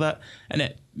month after that, and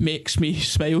it makes me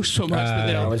smile so much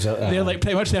that they're like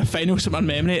pretty much their final St Mirren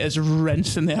memory is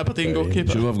rinsing the Aberdeen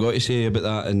goalkeeper. Do you know what I've got to say about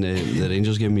that in the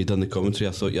Rangers game? We done the commentary.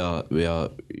 I thought your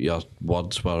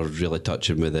words were really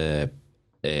touching with the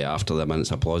after the minute's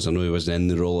applause. I know he wasn't in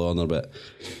the Roll of Honour, but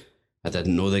I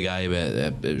didn't know the guy,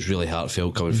 but it was really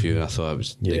heartfelt coming through, and I thought it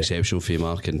was exceptional for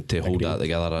Mark, and to hold that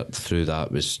together through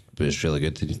that was really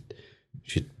good. You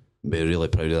should be really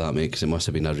proud of that, mate, because it must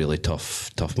have been a really tough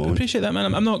moment. I appreciate that,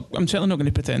 man. I'm certainly not going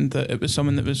to pretend that it was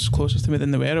someone that was closest to me than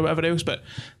they were or whatever else, but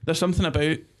there's something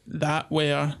about that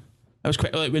where I was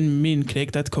quite like when me and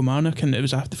Craig did Kilmarnock, and it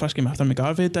was after the first game after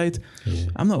McGarvey had died.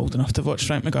 I'm not old enough to watch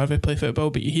Frank McGarvey play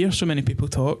football, but you hear so many people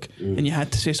talk, and you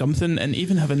had to say something. And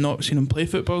even having not seen him play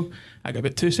football, I got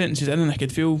about 2 sentences in, and I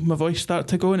could feel my voice start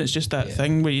to go. And it's just that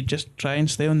thing where you just try and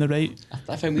stay on the right.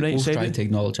 I think we both tried to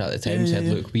acknowledge at the time and said,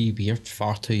 look, we are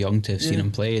far too young to have seen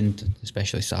him play, and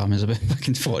especially Sam is about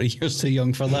fucking 40 years too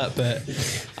young for that. But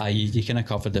you kind of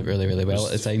covered it really, really well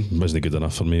at the time. Wasn't good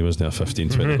enough for me, wasn't it? A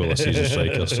 15-20 goal a season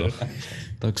striker. So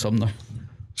Doug Sumner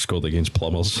scored against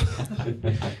Plumbers.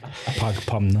 Pag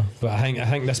Pumner. But I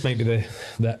think this might be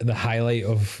the highlight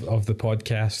of the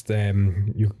podcast.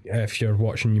 If you're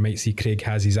watching, you might see Craig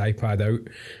has his iPad out.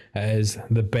 It is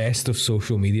the best of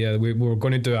social media. We're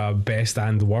going to do our best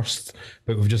and worst,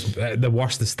 but we've just the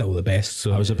worst is still the best.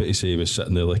 So I was about to say he was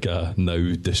sitting there like a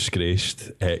now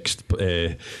disgraced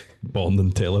Bond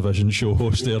and television show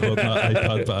host there on that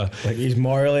iPad, but like he's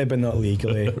morally but not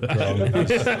legally wrong.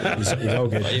 He's all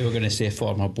good. You were going to say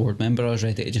former board member. I was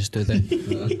ready to just do the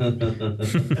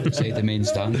say the main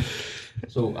stand.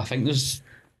 So I think there's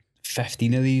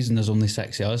 15 of these and there's only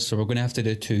 6 of us, so we're going to have to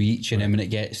do 2 each, and then when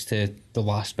it gets to the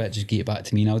last bit, just get it back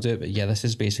to me and I'll do it. But yeah, this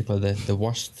is basically the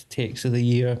worst takes of the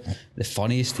year, the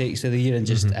funniest takes of the year, and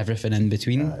just everything in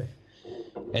between.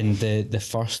 And the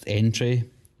first entry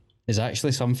is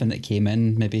actually something that came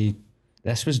in, maybe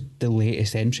this was the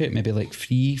latest entry at maybe like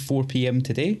 3-4 p.m.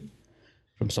 today,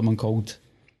 from someone called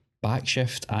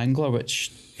Backshift Angler,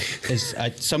 which is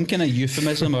some kind of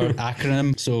euphemism or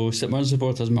acronym. So St Mirren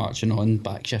supporters marching on,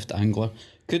 Backshift Angler.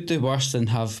 Could do worse than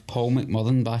have Paul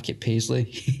McMullen back at Paisley.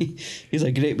 He's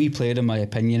a great wee player in my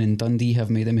opinion, and Dundee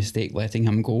have made a mistake letting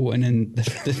him go. And then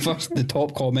the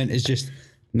top comment is just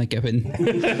McGowan.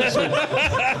 So,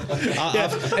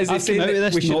 I've come out of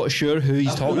this not sure who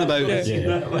he's talking about.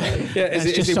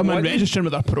 It's just someone registering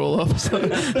with a parole officer.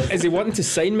 Is he wanting to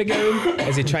sign McGowan?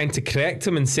 Is he trying to correct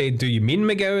him and say, do you mean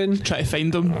McGowan? Try to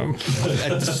find him.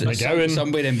 McGowan.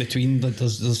 Somewhere in between,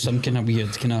 there's some kind of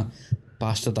weird kind of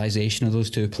bastardisation of those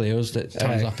two players that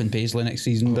turns up in Paisley next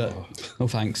season, but no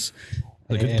thanks.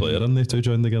 A good player, and they two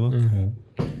joined together.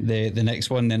 The next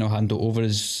one then I'll hand it over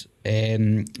is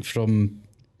from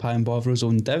Pam Bovro's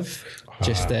own Div,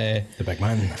 just the big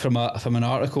man from an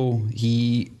article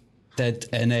he did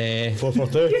in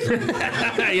 442.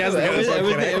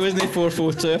 It wasn't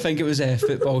 442. I think it was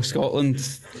Football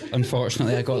Scotland.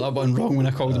 Unfortunately, I got that one wrong when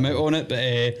I called him out on it.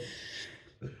 But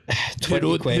Who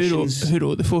wrote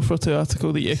the 442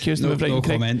 article that you accused him of writing? No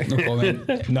comment. No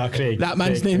comment. No, Craig. That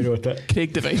man's name. Who wrote it?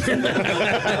 Craig Devine.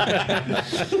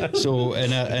 So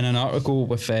in an article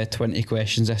with 20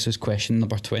 questions, this was question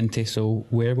number 20. So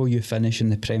where will you finish in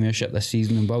the Premiership this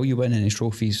season, and will you win any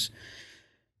trophies?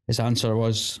 His answer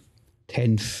was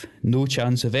 10th. No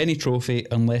chance of any trophy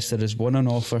unless there is one on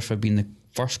offer for being the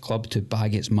first club to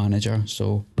bag its manager.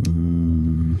 So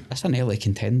that's an early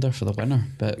contender for the winner.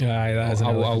 But yeah, that is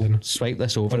I'll swipe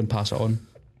this over and pass it on.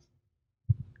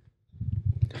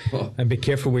 And be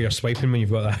careful where you're swiping when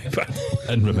you've got that iPad.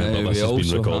 And remember, this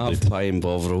has been recorded. We also have Pie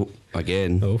Bovril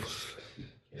again,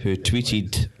 who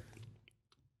tweeted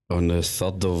on the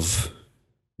 3rd of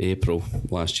April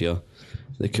last year,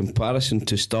 the comparison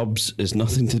to Stubbs is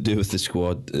nothing to do with the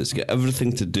squad. It's got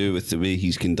everything to do with the way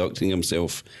he's conducting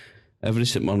himself. Every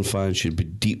St Mirren fan should be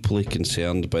deeply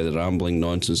concerned by the rambling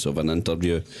nonsense of an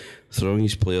interview. Throwing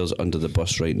his players under the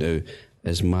bus right now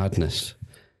is madness.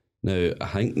 Now, I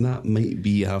think that might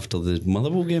be after the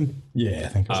Motherwell game. Yeah, I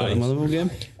think it's the Motherwell game.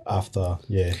 After,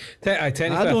 yeah. I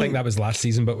think that was last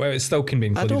season, but it still can be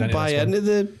included. I don't buy into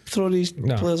the throwing his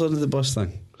players under the bus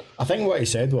thing. I think what he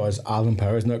said was Alan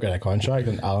Power's not getting a contract,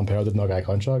 and Alan Power did not get a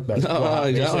contract. That's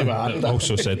exactly.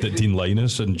 Also said that Dean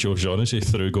Linus and Joe Shaughnessy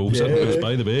threw goals in. Which,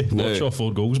 by the way, watch off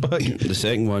 4 goals back. The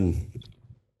second one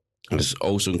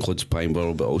also includes Pine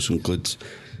Borough, but also includes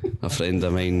a friend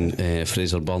of mine,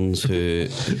 Fraser Burns, who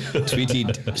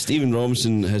tweeted, Stephen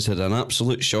Robinson has had an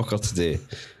absolute shocker today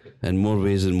in more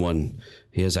ways than one.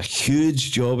 He has a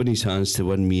huge job in his hands to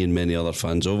win me and many other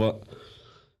fans over.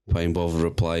 Pine Bovril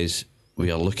replies, we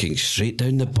are looking straight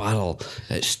down the barrel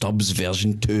at Stubbs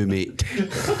version 2, mate. Down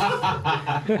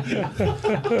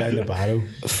the barrel.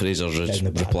 Fraser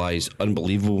replies,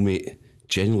 unbelievable, mate.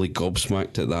 Genuinely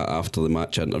gobsmacked at that after the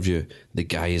match interview. The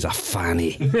guy is a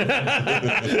fanny. Do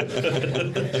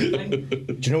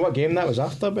you know what game that was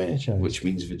after, by any chance? Which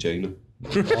means vagina.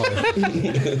 That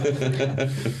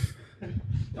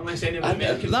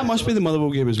must be the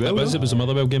Motherwell game as well. It was a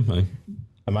Motherwell game, aye.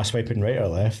 Am I swiping right or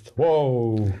left?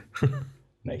 Whoa.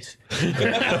 Nice.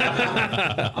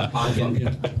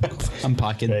 I'm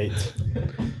packing. Right.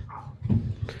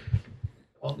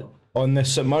 On the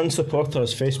St Mirren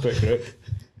supporters Facebook group,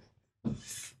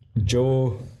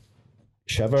 Joe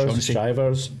Shivers,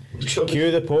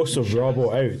 cue the post of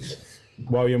Robbo out.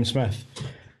 William Smith.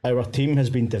 Our team has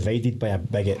been divided by a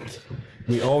bigot.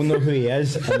 We all know who he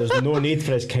is, and there's no need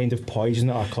for his kind of poison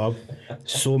at our club.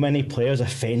 So many players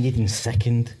offended and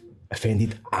sickened.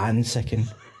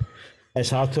 It's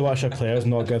hard to watch our players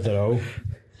not give their all.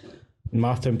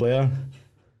 Martin Blair.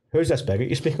 Who's this bigot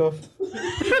you speak of?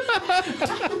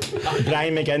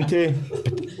 Brian McGinty.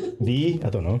 I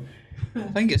don't know.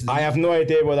 I have no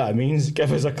idea what that means.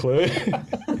 Give us a clue.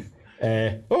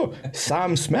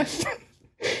 Sam Smith.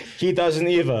 He doesn't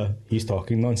either. He's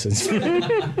talking nonsense.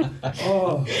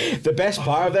 The best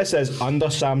part of this is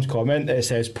under Sam's comment it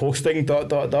says posting ...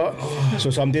 So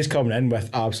somebody's coming in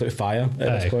with absolute fire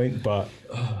at this point, but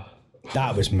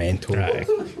that was mental.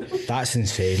 That's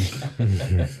insane.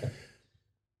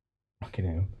 Fucking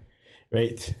hell.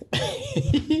 Right.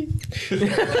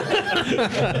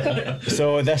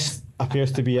 So this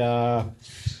appears to be a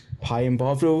Pie and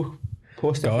Bovril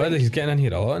post. God, he's getting in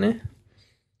here a lot, isn't he?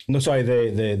 No, sorry,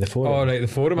 the forum. Oh, right, the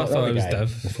forum. I thought it was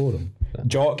Div. The forum.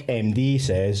 Jock MD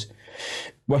says,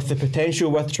 with the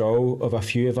potential withdrawal of a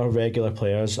few of our regular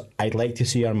players, I'd like to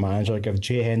see our manager give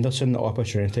Jay Henderson the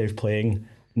opportunity of playing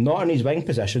not in his wing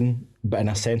position, but in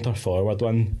a centre forward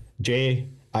one. Jay,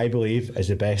 I believe, is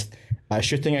the best at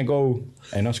shooting a goal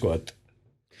in our squad.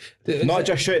 Not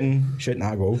just shooting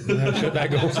that goal. Shoot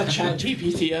that goal. It's a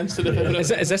ChatGPT answer. Is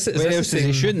this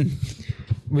he shooting?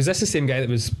 Was this the same guy that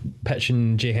was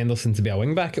pitching Jay Henderson to be a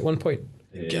wing back at one point?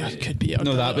 Yeah, it could be.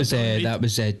 No, that was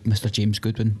Mr. James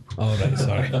Goodwin. Oh right,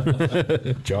 sorry.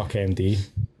 Jock MD.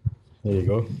 There you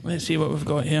go. Let's see what we've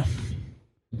got here.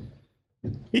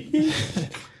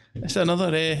 It's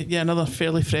another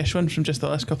fairly fresh one from just the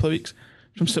last couple of weeks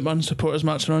from St Mirren supporters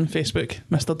marching on Facebook.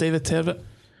 Mr. David Tervitt.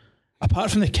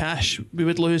 Apart from the cash we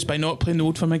would lose by not playing the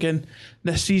Old Firm again,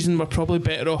 this season we're probably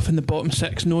better off in the bottom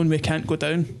 6 knowing we can't go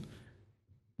down.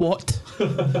 What?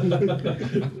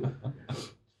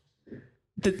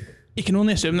 You can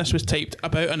only assume this was typed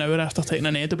about an hour after taking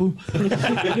an edible.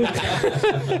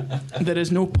 There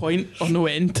is no point or no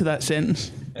end to that sentence.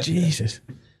 Jesus.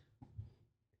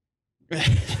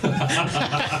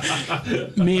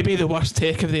 Maybe the worst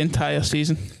take of the entire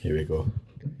season. Here we go.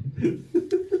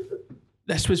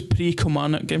 This was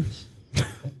pre-Kilmarnock game.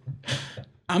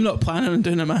 I'm not planning on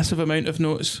doing a massive amount of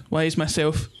notes. Why is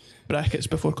myself brackets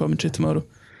before commentary tomorrow?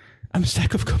 I'm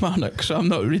sick of Kilmarnock, so I'm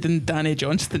not reading Danny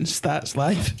Johnston's stats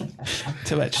live.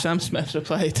 To which Sam Smith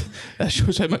replied, that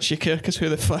shows how much you care, because who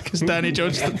the fuck is Danny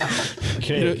Johnston?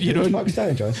 you know,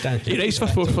 Danny Johnston. He writes for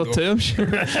 442, I'm sure.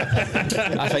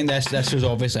 I think this was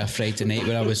obviously a Friday night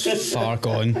where I was far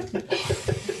gone.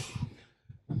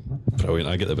 Brilliant,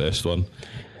 I get the best one.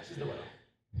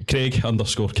 Craig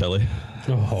 _ Kelly.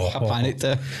 Oh, I panicked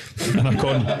there.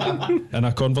 In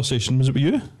a conversation, was it with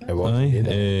you? It was.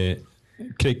 Aye.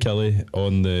 Craig Kelly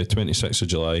on the 26th of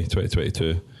July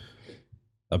 2022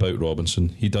 about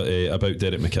Robinson. About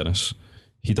Derek McInnes.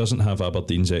 He doesn't have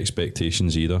Aberdeen's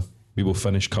expectations either. We will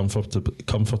finish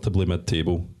comfortably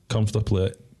mid-table.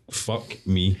 Comfortably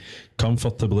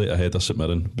ahead of St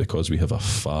Mirren because we have a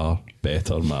far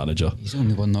better manager. He's the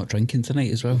only one not drinking tonight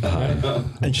as well.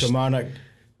 And Kilmarnock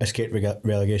escaped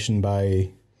relegation by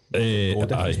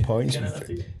points.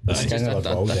 You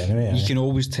can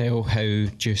always tell how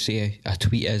juicy a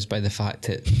tweet is by the fact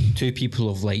that 2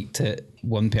 people have liked it,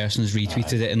 1 person's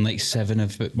retweeted it, and like 7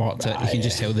 have marked it. You can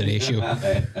just tell the ratio.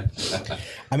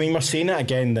 I mean, we're seeing it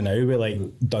again now with like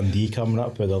Dundee coming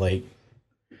up, where they're like,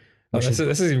 this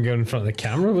is even going in front of the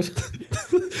camera,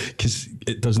 because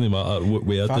it doesn't matter what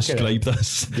way I describe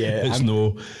this. Yeah,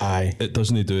 it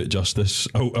doesn't do it justice.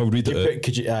 I'll read it out.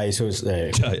 Could you? So it's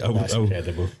that's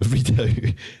incredible. Read it out.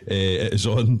 It is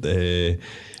on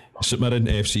St Mirren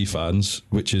FC fans,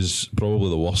 which is probably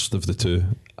the worst of the two.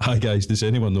 Hi guys, does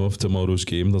anyone know if tomorrow's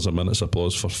game there's a minute's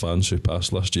applause for fans who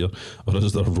passed last year, or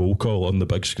is there a roll call on the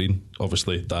big screen?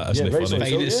 Obviously that isn't funny.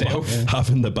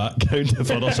 Having the background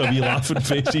for us a wee laughing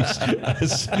faces.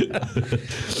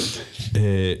 Do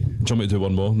you want me to do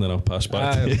one more and then I'll pass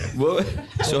back to you?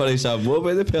 Sorry Sam, what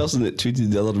about the person that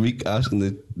tweeted the other week asking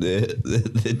the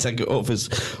ticket office,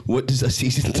 what does a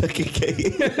season ticket get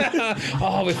you?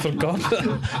 Oh, we forgot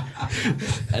that.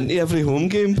 Into every home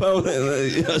game, pal,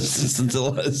 since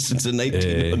the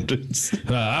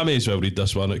 1900s. I may as well read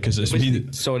this one because it's me.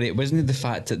 Sorry, it wasn't the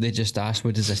fact that they just asked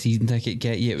what does a season ticket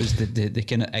get you, it was the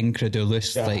kind of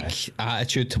incredulous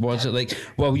attitude towards it, like,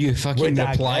 well, you fucking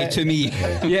reply to me.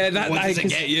 Yeah, that what does it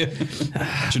get you? Do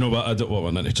you know what? I don't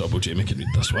want into trouble. Jamie can read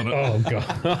this one. Oh god.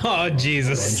 Oh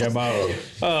Jesus.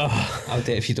 I'll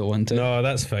do it if you don't want to. No,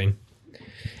 that's fine.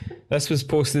 This was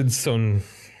posted on,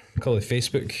 call it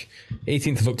Facebook,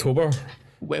 18th of October.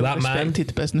 Well that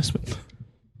respected businessman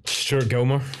Stuart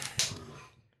Gilmour.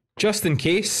 Just in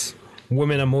case,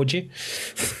 women emoji.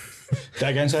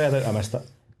 Again, sorry, I missed it.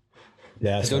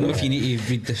 Yeah, I don't know if you need to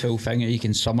read the full thing or you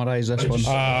can summarise this one.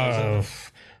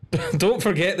 Don't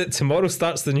forget that tomorrow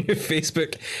starts the new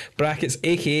Facebook brackets,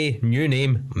 aka new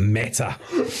name, Meta,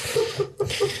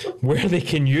 where they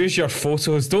can use your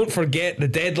photos. Don't forget the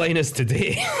deadline is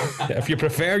today. If you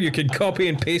prefer, you can copy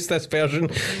and paste this version.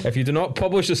 If you do not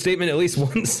publish the statement at least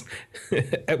once,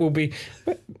 it will be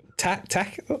I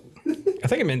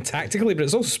think it meant tactically, but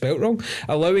it's all spelt wrong.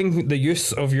 Allowing the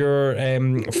use of your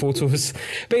photos.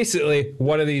 Basically,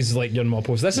 one of these, like your mob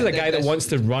posts. This is a guy that wants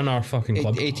to run our fucking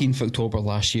club. 18th October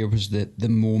last year was the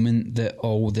moment that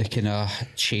all the kind of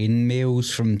chain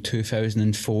mails from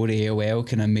 2004 AOL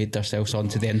kind of made themselves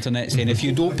onto the internet saying, if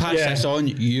you don't pass this on,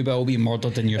 you will be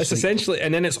murdered in your sleep. Essentially,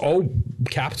 and then it's all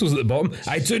capitals at the bottom.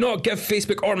 I do not give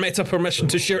Facebook or Meta permission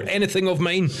to share anything of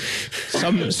mine.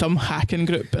 Some hacking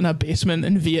group in a basement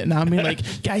in Vietnam being like,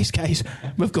 guys,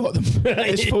 we've got them.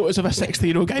 It's photos of a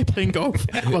 60-year-old guy playing golf.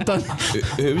 We're done.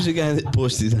 Who was the guy that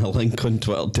posted a link on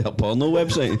Twitter to a porno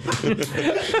website?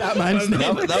 That man's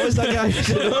name. That was that guy.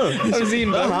 That was Ian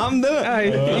Brown.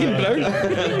 Ian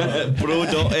Brown.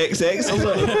 Bro.xx or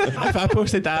something. If I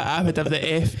posted that, I would have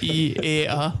the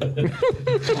FEAR.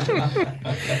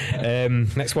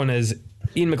 Next one is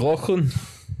Ian McLaughlin,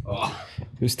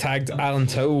 who's tagged Alan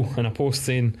Towell in a post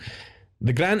saying,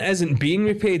 the grant isn't being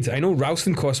repaid. I know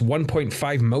Ralston cost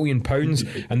 £1.5 million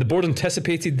and the board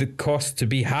anticipated the cost to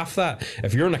be half that.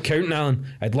 If you're an accountant, Alan,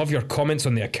 I'd love your comments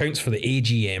on the accounts for the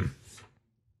AGM.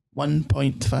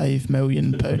 £1.5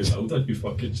 million.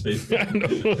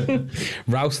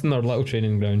 Ralston, our little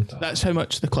training ground. That's how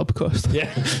much the club cost.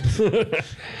 Yeah.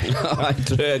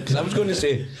 Because I was going to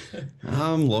say,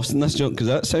 I'm lost in this junk because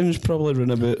that sounds probably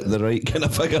around about the right kind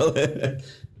of figure there.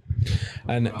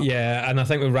 And I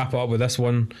think we'll wrap it up with this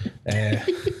one. There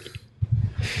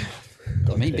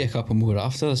might be a couple more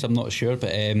after this, I'm not sure, but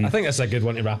I think that's a good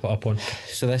one to wrap it up on.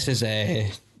 So this is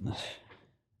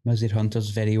Misery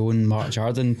Hunter's very own Mark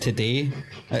Jardine today.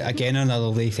 Again, another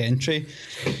late entry.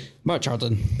 Mark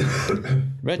Jardine.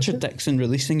 Richard Dixon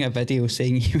releasing a video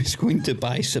saying he was going to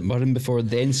buy St Mirren before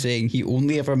then saying he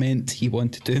only ever meant he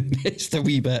wanted to invest a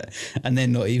wee bit and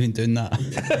then not even doing that.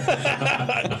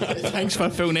 Thanks for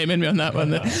full naming me on that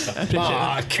one.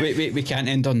 I appreciate it. We can't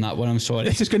end on that one, I'm sorry.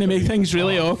 This is going to make things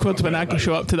really awkward when I go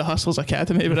show up to the Hustlers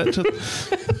Academy with Richard.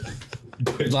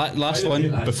 Last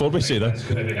one. Before we say that,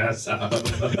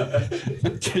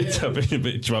 do you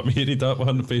want me to read that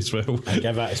one face well? I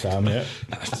give that to Sam, yeah.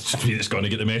 It's going to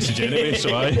get the message anyway,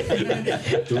 so I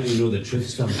don't you know the truth,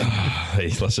 Sam? Hey,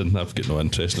 listen, I've got no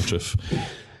interest in the truth.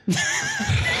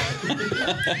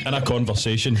 In a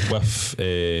conversation with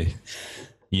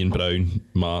Ian Brown,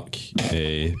 Mark,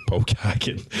 Paul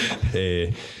Kagan,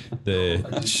 the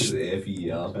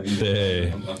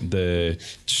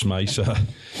Smysa,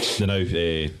 the now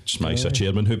Smysa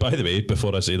chairman, who, by the way,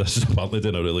 before I say this, is apparently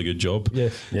doing a really good job,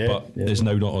 is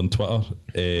now not on Twitter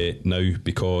now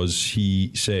because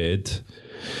he said,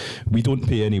 "We don't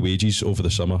pay any wages over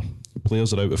the summer.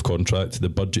 Players are out of contract. The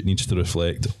budget needs to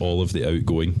reflect all of the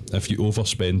outgoing. If you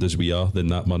overspend as we are, then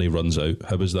that money runs out.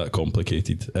 How is that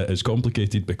complicated? It is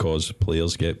complicated because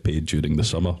players get paid during the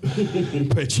summer."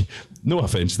 Which, no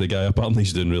offence to the guy, apparently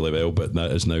he's doing really well, but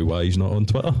that is now why he's not on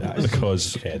Twitter.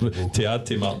 Because incredible. To add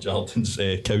to Mark Jardine's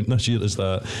count this year is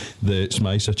that the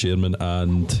Smysa chairman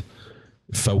and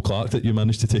Phil Clark that you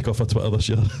managed to take off of Twitter this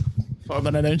year.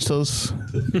 Former announcers,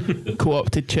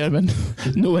 co-opted chairman.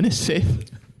 No one is safe.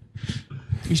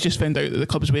 He's just found out that the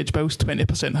club's wage bill's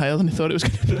 20% higher than he thought it was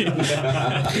going to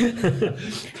be.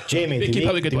 Jamie,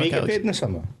 do we get paid in the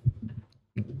summer?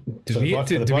 Do we get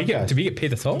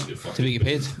paid at all? Do we get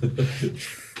paid?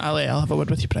 I'll have a word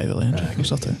with you privately, Andrew. We'll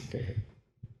sort it.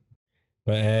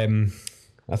 But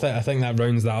I think that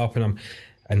rounds that up, and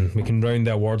we can round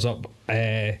the awards up.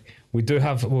 We do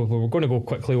have. We're going to go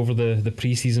quickly over the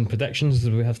pre-season predictions.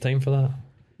 Do we have time for that?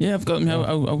 Yeah, I've got them.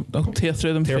 I'll tear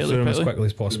through them fairly quickly. As quickly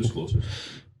as possible.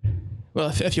 Well,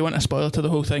 if you want a spoiler to the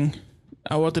whole thing,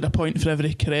 I awarded a point for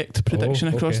every correct prediction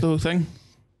across the whole thing.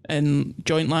 In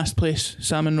joint last place,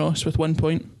 Sam and Ross with 1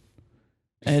 point.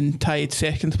 In tied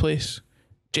second place,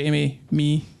 Jamie,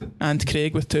 me, and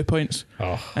Craig with 2 points.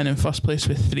 And in first place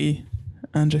with 3,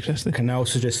 Andrew Christie. Can I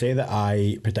also just say that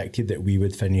I predicted that we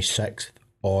would finish 6th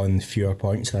on fewer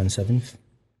points than 7th?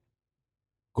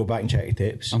 Go back and check the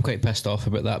tapes. I'm quite pissed off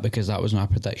about that because that was my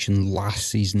prediction last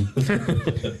season.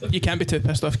 You can't be too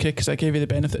pissed off, Craig, because I gave you the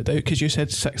benefit of the doubt because you said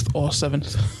 6th or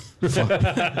 7th.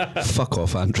 Fuck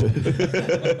off, Andrew.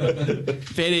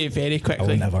 Very, very quickly. I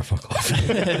will never fuck off.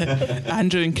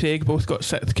 Andrew and Craig both got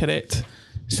 6th correct.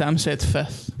 Sam said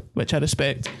 5th, which I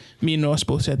respect. Me and Ross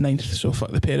both said 9th, so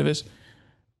fuck the pair of us.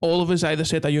 All of us either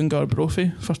said Ayunga or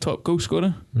Brophy for top goal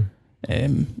scorer.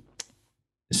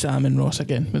 Sam and Ross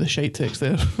again with a shite text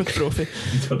there with Trophy.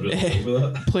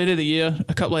 Player of the year,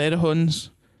 a couple of Erehons,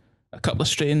 a couple of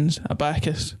Strains, a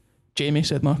Bacchus. Jamie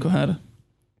said Mark O'Hara.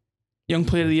 Young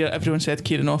player of the year, everyone said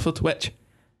Kieran Offord, which,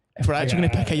 if we're actually going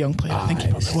to pick a young player, I think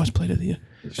he probably was player of the year.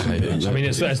 I mean,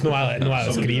 it's no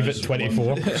Alex Grieve at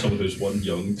 24. Someone who's one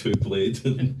young, 2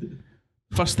 played.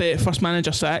 First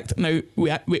manager sacked. Now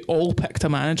we all picked a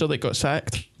manager that got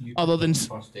sacked, other than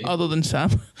Sam,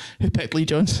 who picked Lee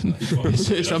Johnson,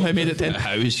 who somehow made it 10.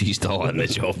 How is he still in the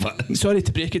job? Sorry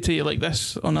to break it to you like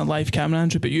this on a live camera,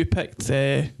 Andrew, but you picked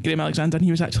Graham Alexander, and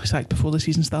he was actually sacked before the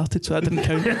season started, so that didn't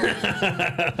count.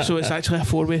 So it's actually a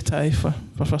 4-way tie for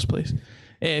first place.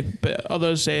 But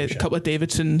others, a couple of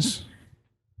Davidsons.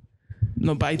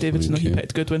 No, by Davidson, he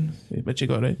picked Goodwin, which you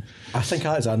got right. I think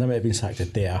Alexander might have been sacked the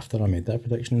day after I made that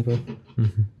prediction as well.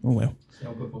 Mm-hmm. Oh well.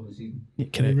 Yeah,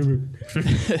 correct.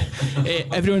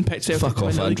 Everyone picked Celtic. Fuck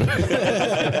off, Andrew.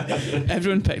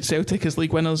 Everyone picked Celtic as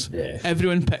league winners. Yeah.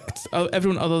 Everyone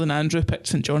other than Andrew picked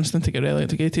St Johnstone to get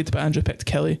relegated, but Andrew picked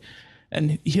Kelly.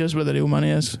 And here's where the real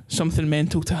money is. Something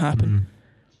mental to happen.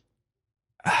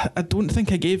 I don't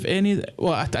think I gave any.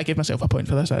 Well, I gave myself a point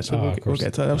for this actually. We'll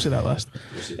get to that. I'll say that last.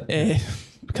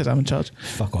 Because I'm in charge.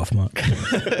 Fuck off, Mark.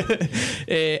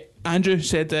 Andrew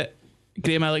said that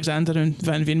Graham Alexander and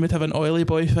Van Veen would have an oily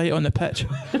boy fight on the pitch.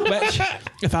 Which,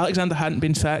 if Alexander hadn't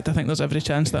been sacked, I think there's every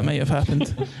chance that might have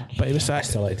happened. But he was sacked. I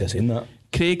still like to see that.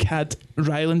 Craig had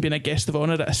Ryland being a guest of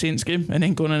honour at a Saints game and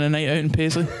then going on a night out in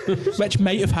Paisley, which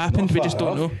might have happened. We just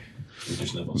don't know.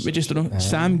 We just don't know.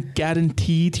 Sam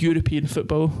guaranteed European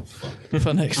football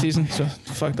for next season, so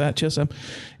fuck that. Cheers, Sam.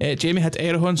 Jamie had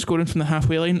Erehon scoring from the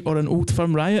halfway line or an Old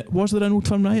Firm riot. Was there an Old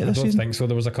Firm riot this season? I don't think so.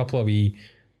 There was a couple of wee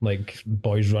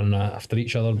boys running after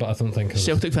each other, but I don't think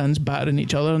Celtic fans battering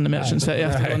each other in the Merchant City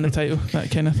after winning the title,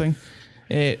 that kind of thing.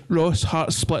 Ross,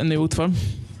 Hearts splitting the Old Firm.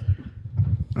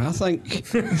 I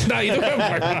think. No, you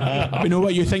don't. We know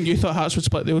what you think. You thought Hearts would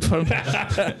split the Old Firm.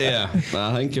 Yeah,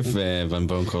 I think if Van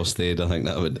Bronckhorst stayed, I think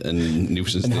that would, and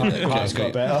Nielsen stayed, And Hearts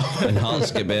got better. and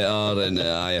Hearts get better, and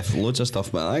if loads of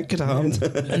stuff, but that could have happened.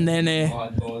 And then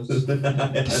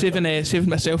saving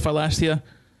myself for last year,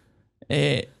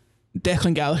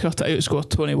 Declan Gallagher to outscore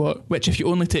Tony Watt, which if you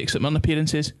only take St Mirren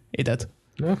appearances, he did.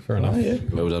 No, fair enough.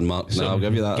 Well done, Mark. No, I'll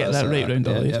give you that. Get That's that right round.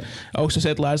 yeah. I also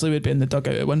said Lasley would be in the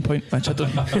dugout at one point, which I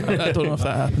don't know if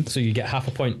that happened. So you get half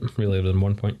a point really rather than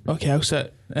 1 point. Okay, I'll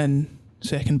sit in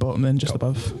second bottom then, just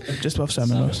above Sam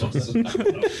and Ross.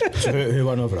 So who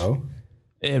won overall?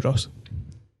 Ross.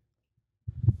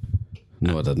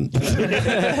 No, I didn't.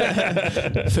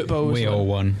 Football was We all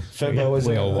won. Football was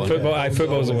We all won.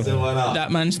 Football's the one. that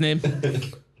man's name.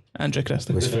 Andrew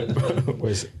Christie.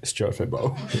 was Stuart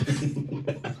Football.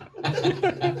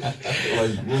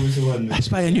 Let's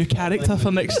buy a new character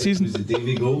for next season. Was it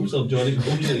Davy Goals or Johnny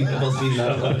Goals? I've never seen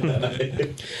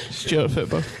that. Stuart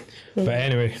Football. But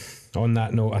anyway, on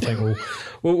that note, I think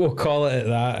we'll call it at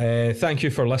that. Thank you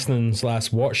for listening /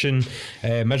 watching.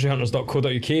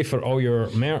 MiseryHunters.co.uk for all your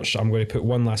merch. I'm going to put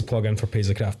one last plug in for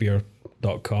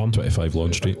PaisleyCraftBeer.com. 25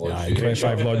 Lawn Street.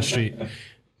 25 Lawn Street.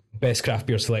 Best craft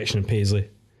beer selection in Paisley.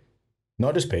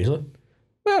 Not just Paisley.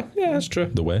 Well, yeah, that's true.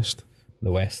 The West.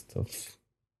 The west of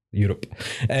Europe.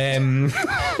 Europe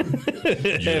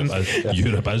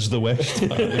is the West.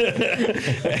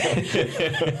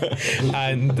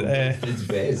 And It's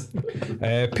best.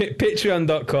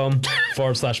 Patreon.com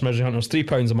 /Misery Hunters,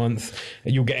 £3 a month.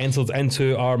 You'll get entered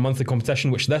into our monthly competition,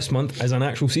 which this month is an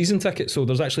actual season ticket. So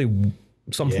there's actually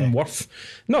something worth.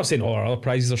 Not saying all our other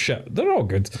prizes are shit, they're all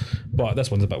good, but this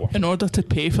one's a bit worth. In order to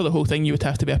pay for the whole thing, you would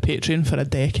have to be a patron for a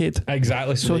decade.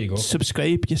 Exactly, so there you go.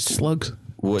 Subscribe, you slugs.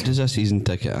 What does a season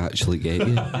ticket actually get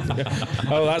you?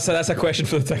 Oh, that's a question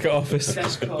for the ticket office.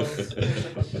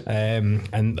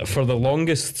 And for the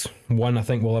longest one I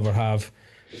think we'll ever have,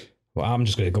 well, I'm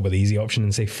just going to go with the easy option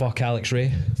and say fuck Alex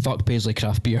Ray. Fuck Paisley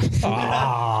Craft Beer.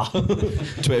 25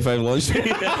 Lawn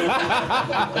Street.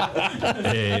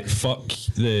 Fuck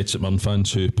the St Mirren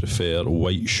fans who prefer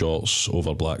white shorts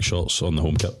over black shorts on the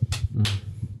home kit.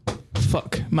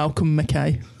 Fuck Malcolm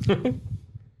Mackay.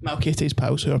 Malkate's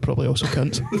pals who are probably also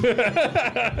cunts.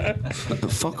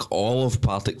 Fuck all of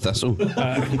Partick Thistle.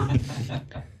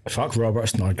 Fuck Robert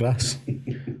Snodgrass.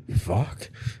 Fuck.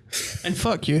 And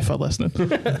fuck you for listening.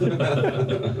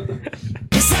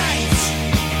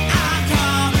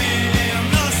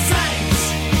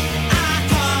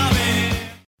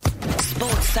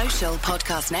 Sports Social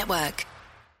Podcast Network.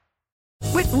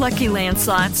 With Lucky Land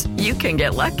Slots, you can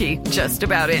get lucky just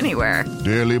about anywhere.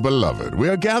 Dearly beloved, we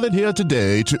are gathered here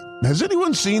today to... Has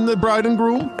anyone seen the bride and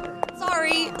groom?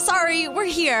 Sorry, we're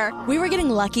here. We were getting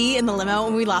lucky in the limo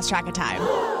and we lost track of time.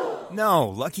 No,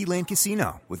 Lucky Land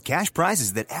Casino, with cash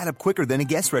prizes that add up quicker than a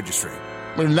guest registry.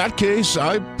 In that case,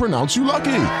 I pronounce you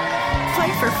lucky.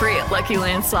 Play for free at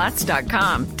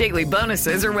LuckyLandSlots.com. Daily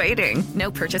bonuses are waiting. No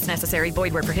purchase necessary.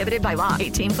 Void where prohibited by law.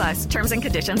 18+. Terms and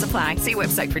conditions apply. See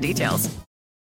website for details.